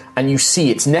mainly, and you see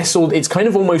it's nestled, it's kind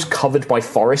of almost covered by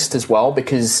forest as well,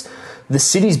 because the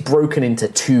city's broken into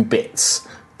two bits.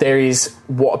 There is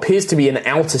what appears to be an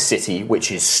outer city,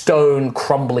 which is stone,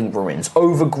 crumbling ruins,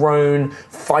 overgrown,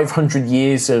 500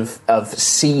 years of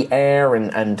sea air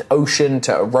and ocean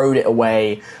to erode it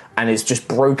away, and it's just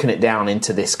broken it down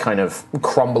into this kind of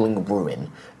crumbling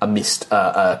ruin amidst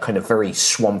a kind of very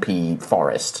swampy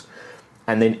forest.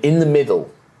 And then in the middle,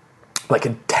 like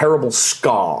a terrible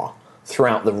scar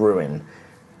throughout the ruin,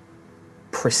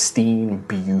 pristine,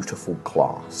 beautiful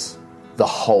glass. The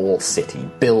whole city,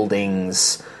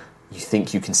 buildings. You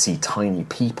think you can see tiny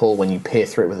people when you peer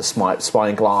through it with a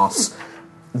spyglass.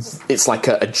 It's like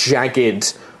a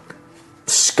jagged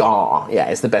scar. Yeah,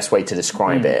 it's the best way to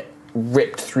describe it.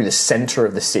 Ripped through the center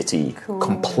of the city,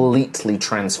 completely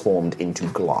transformed into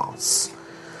glass.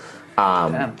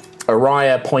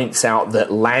 Aerois points out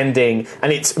that landing,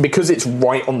 and it's because it's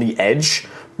right on the edge.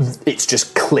 It's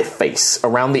just cliff face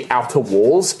around the outer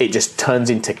walls. It just turns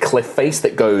into cliff face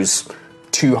that goes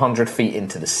 200 feet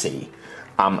into the sea.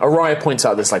 Aerois points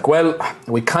out this, like, well,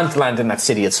 we can't land in that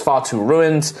city. It's far too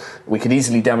ruined. We could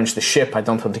easily damage the ship. I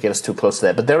don't want to get us too close to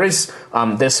there. But there's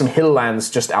some hill lands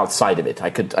just outside of it. I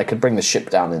could bring the ship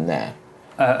down in there.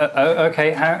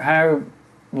 Okay, how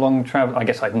long travel? I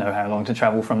guess I'd know how long to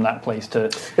travel from that place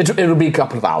to... It'll be a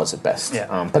couple of hours at best.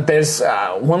 Yeah. But there's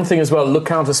one thing as well.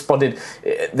 Lookout has spotted...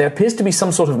 there appears to be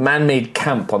some sort of man-made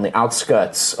camp on the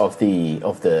outskirts of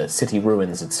the city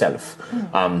ruins itself.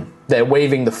 They're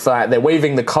waving the flag. They're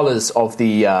waving the colours of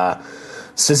the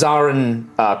Caesaran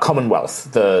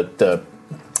Commonwealth, the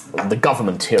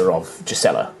government here of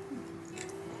Gisela.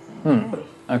 Okay.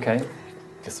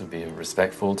 I guess it would be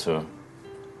respectful to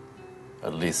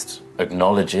at least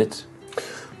acknowledge it.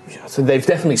 Yeah, so they've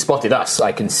definitely spotted us.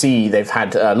 I can see they've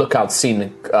had lookouts seen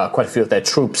quite a few of their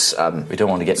troops. We don't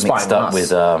want to get mixed up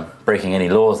with breaking any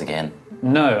laws again.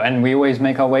 No, and we always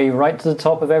make our way right to the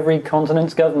top of every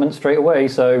continent's government straight away,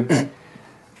 so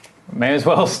may as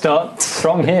well start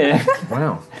strong here.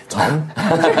 Wow, Tom.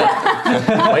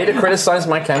 Way to criticise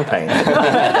my campaign.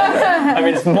 I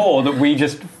mean, it's more that we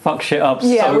just fuck shit up so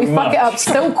much. Yeah, we fuck it up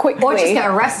so quickly. Or just get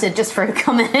arrested just for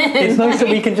coming in. It's nice that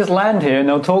we can just land here and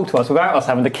they'll talk to us without us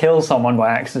having to kill someone by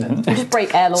accident. Just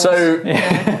break air laws. So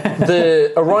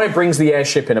the Aerois brings the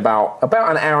airship in about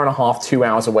an hour and a half, 2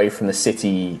 hours away from the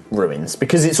city ruins,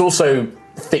 because it's also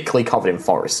thickly covered in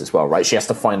forest as well, right? She has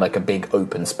to find like a big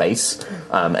open space,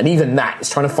 and even that is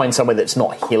trying to find somewhere that's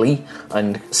not hilly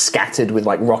and scattered with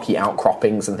like rocky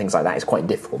outcroppings and things like that is quite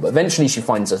difficult. But eventually she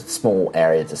finds a small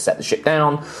area to set the ship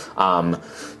down.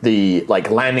 The like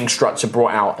landing struts are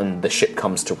brought out and the ship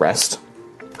comes to rest.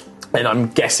 And I'm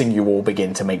guessing you all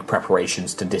begin to make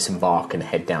preparations to disembark and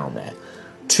head down there.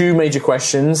 Two major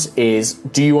questions is,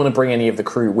 do you want to bring any of the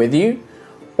crew with you?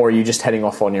 Or are you just heading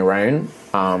off on your own?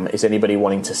 Is anybody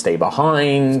wanting to stay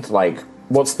behind? Like,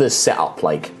 what's the setup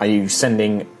like? Are you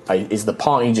sending... is the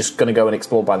party just going to go and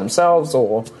explore by themselves?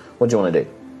 Or what do you want to do?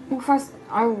 Well, first,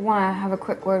 I want to have a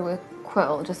quick word with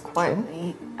Quill, just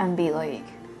quietly, and be like...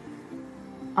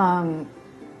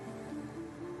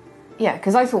 yeah,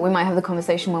 because I thought we might have the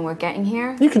conversation when we're getting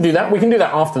here. You can do that. We can do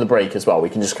that after the break as well. We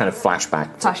can just kind of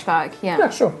flashback. Flashback, yeah. Yeah,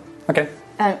 sure. Okay.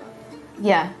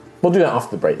 Yeah. We'll do that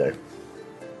after the break, though.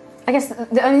 I guess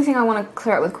the only thing I want to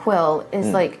clear up with Quill is,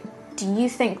 like, do you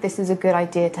think this is a good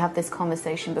idea to have this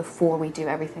conversation before we do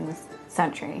everything with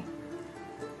Sentry?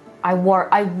 I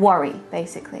worry,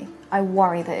 basically. I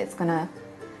worry that it's going to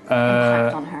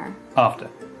impact on her. After.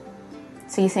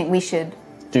 So you think we should...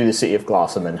 do the City of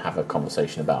Glass and then have a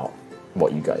conversation about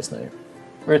what you guys know.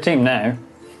 We're a team now.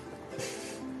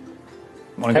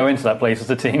 Want to go into that place as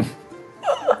a team.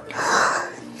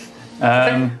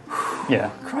 Yeah.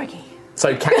 Crikey.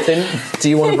 So, Captain, do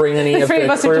you want to bring any of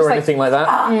the crew or anything like that?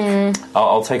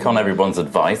 I'll take on everyone's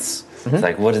advice. It's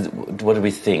like, what do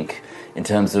we think in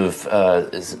terms of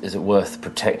is it worth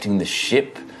protecting the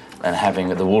ship and having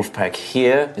the wolf pack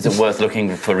here? Is it worth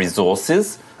looking for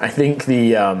resources? I think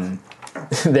you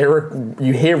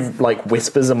hear like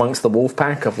whispers amongst the wolf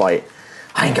pack of like,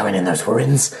 I ain't going in those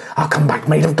ruins. I'll come back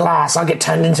made of glass. I'll get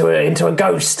turned into a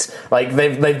ghost. Like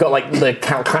they've got like the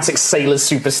classic sailor's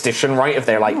superstition, right? If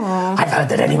they're like, I've heard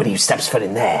that anybody who steps foot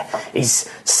in there is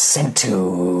sent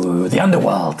to the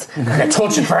underworld and they're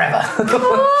tortured forever.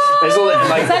 There's all that,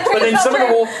 like, but then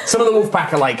some of the wolf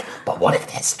pack are like, but what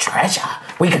if there's treasure?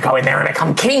 We could go in there and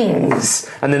become kings.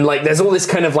 And then like there's all this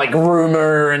kind of like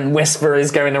rumor and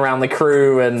whispers going around the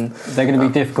crew, and they're going to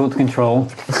be difficult to control.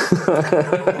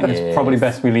 I think it's probably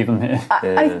best we leave them here.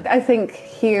 I think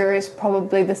here is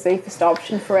probably the safest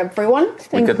option for everyone,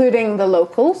 including the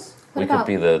locals. We could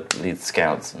be the lead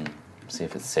scouts and see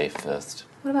if it's safe first.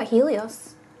 What about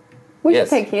Helios? We should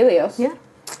take Helios. Yeah.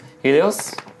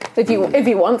 Helios? If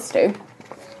he wants to.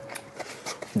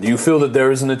 Do you feel that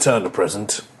there is an Eterna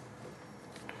present?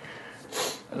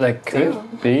 There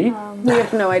could be. We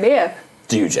have no idea.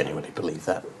 Do you genuinely believe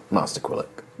that, Master Quillick?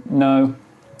 No.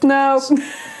 No.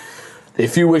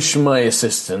 If you wish my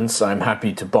assistance, I'm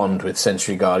happy to bond with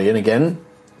Sentry Guardian again,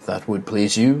 if that would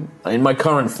please you. In my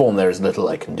current form, there is little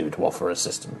I can do to offer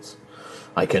assistance.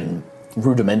 I can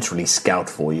rudimentarily scout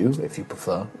for you, if you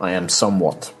prefer. I am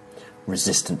somewhat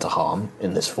resistant to harm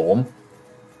in this form.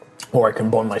 Or I can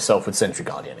bond myself with Sentry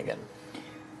Guardian again.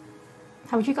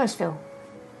 How would you guys feel?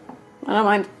 I don't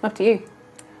mind. Up to you.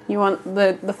 You want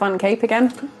the fun cape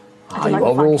again? You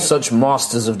are all such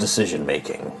masters of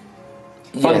decision-making.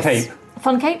 Fun cape.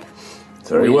 Fun cape?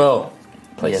 Very well.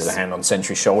 Places a hand on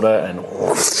Sentry's shoulder and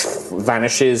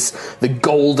vanishes. The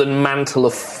golden mantle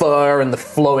of fur and the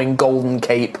flowing golden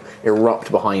cape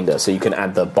erupt behind her, so you can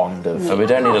add the bond of... So we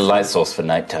don't need a light source for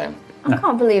nighttime. I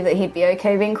can't believe that he'd be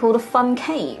okay being called a fun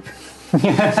cape.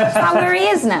 That's not where he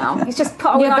is now. He's just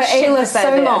put away our shit for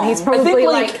so long. He's probably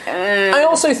I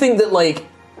also think that, like,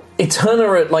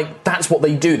 Eterna, like, that's what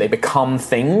they do. They become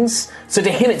things. So to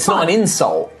him, it's not an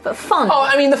insult. But fun. Oh,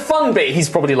 I mean, the fun bit, he's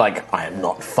probably like, I am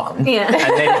not fun. Yeah. And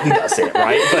then he does it,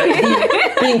 right?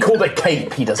 But being called a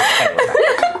cape, he doesn't care about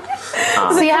it.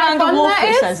 See how fun that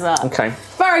is? Says that. Okay.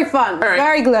 Very fun. Right.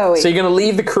 Very glowy. So you're going to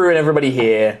leave the crew and everybody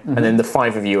here, and then the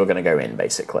 5 of you are going to go in,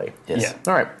 basically. Yes.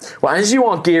 Yeah. All right. Well, as you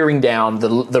are gearing down,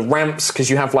 the ramps, because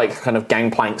you have like kind of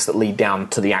gangplanks that lead down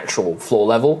to the actual floor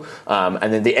level,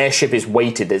 and then the airship is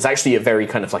weighted. There's actually a very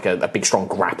kind of like a big strong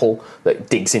grapple that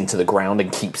digs into the ground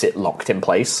and keeps it locked in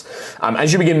place.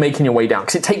 As you begin making your way down,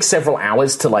 because it takes several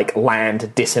hours to like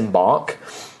land, disembark,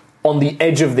 on the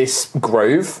edge of this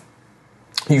grove,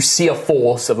 you see a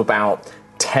force of about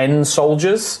 10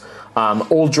 soldiers,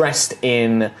 all dressed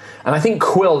in, and I think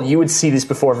Quill, you would see this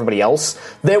before everybody else,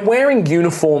 they're wearing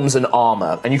uniforms and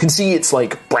armour, and you can see it's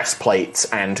like breastplates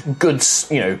and good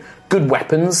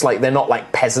weapons, like they're not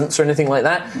like peasants or anything like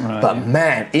that, but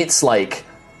man, it's like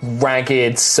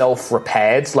ragged,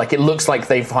 self-repaired, like it looks like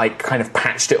they've like kind of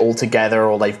patched it all together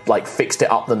or they've like fixed it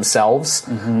up themselves.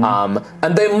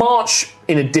 And they march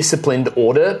in a disciplined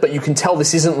order, but you can tell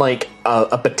this isn't like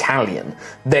a battalion.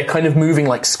 They're kind of moving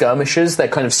like skirmishers. They're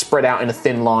kind of spread out in a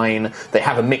thin line. They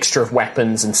have a mixture of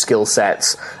weapons and skill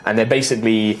sets, and they're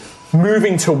basically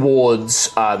moving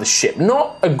towards the ship,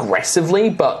 not aggressively,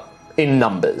 but in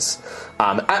numbers.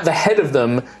 At the head of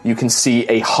them, you can see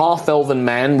a half-elven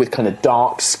man with kind of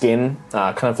dark skin,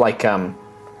 kind of like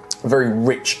very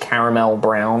rich caramel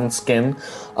brown skin,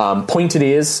 pointed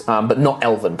ears, but not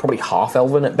elven, probably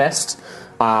half-elven at best,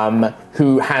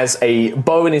 who has a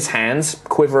bow in his hands,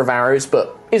 quiver of arrows,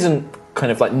 but isn't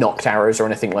kind of like knocked arrows or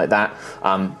anything like that.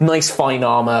 Nice fine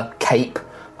armor, cape,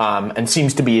 and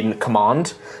seems to be in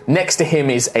command. Next to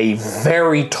him is a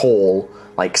very tall,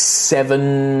 like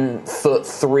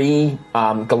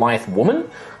 7'3" Goliath woman,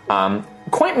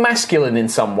 quite masculine in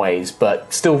some ways,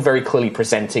 but still very clearly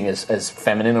presenting as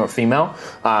feminine or female,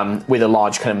 with a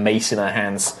large kind of mace in her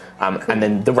hands, and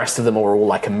then the rest of them are all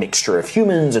like a mixture of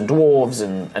humans and dwarves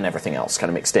and everything else kind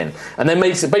of mixed in, and they're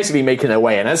basically making their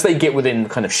way. And as they get within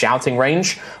kind of shouting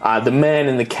range, the man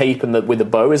in the cape and with the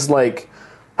bow is like,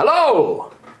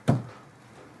 "Hello,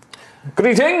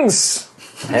 greetings,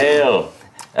 Hail.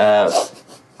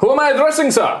 Who am I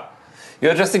addressing, sir?"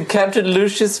 You're addressing Captain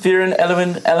Lucius Viren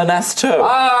Elwin Elanasto.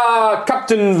 Ah,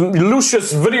 Captain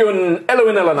Lucius Viren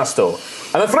Elwin Elanasto.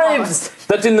 I'm afraid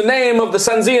that in the name of the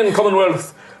Sanzian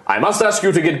Commonwealth, I must ask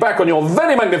you to get back on your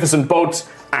very magnificent boat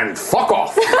and fuck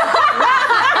off.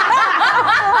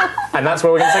 And that's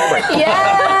where we're going to take a break.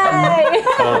 Yay!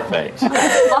 Perfect.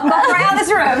 Fuck off around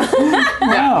this room.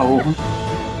 No.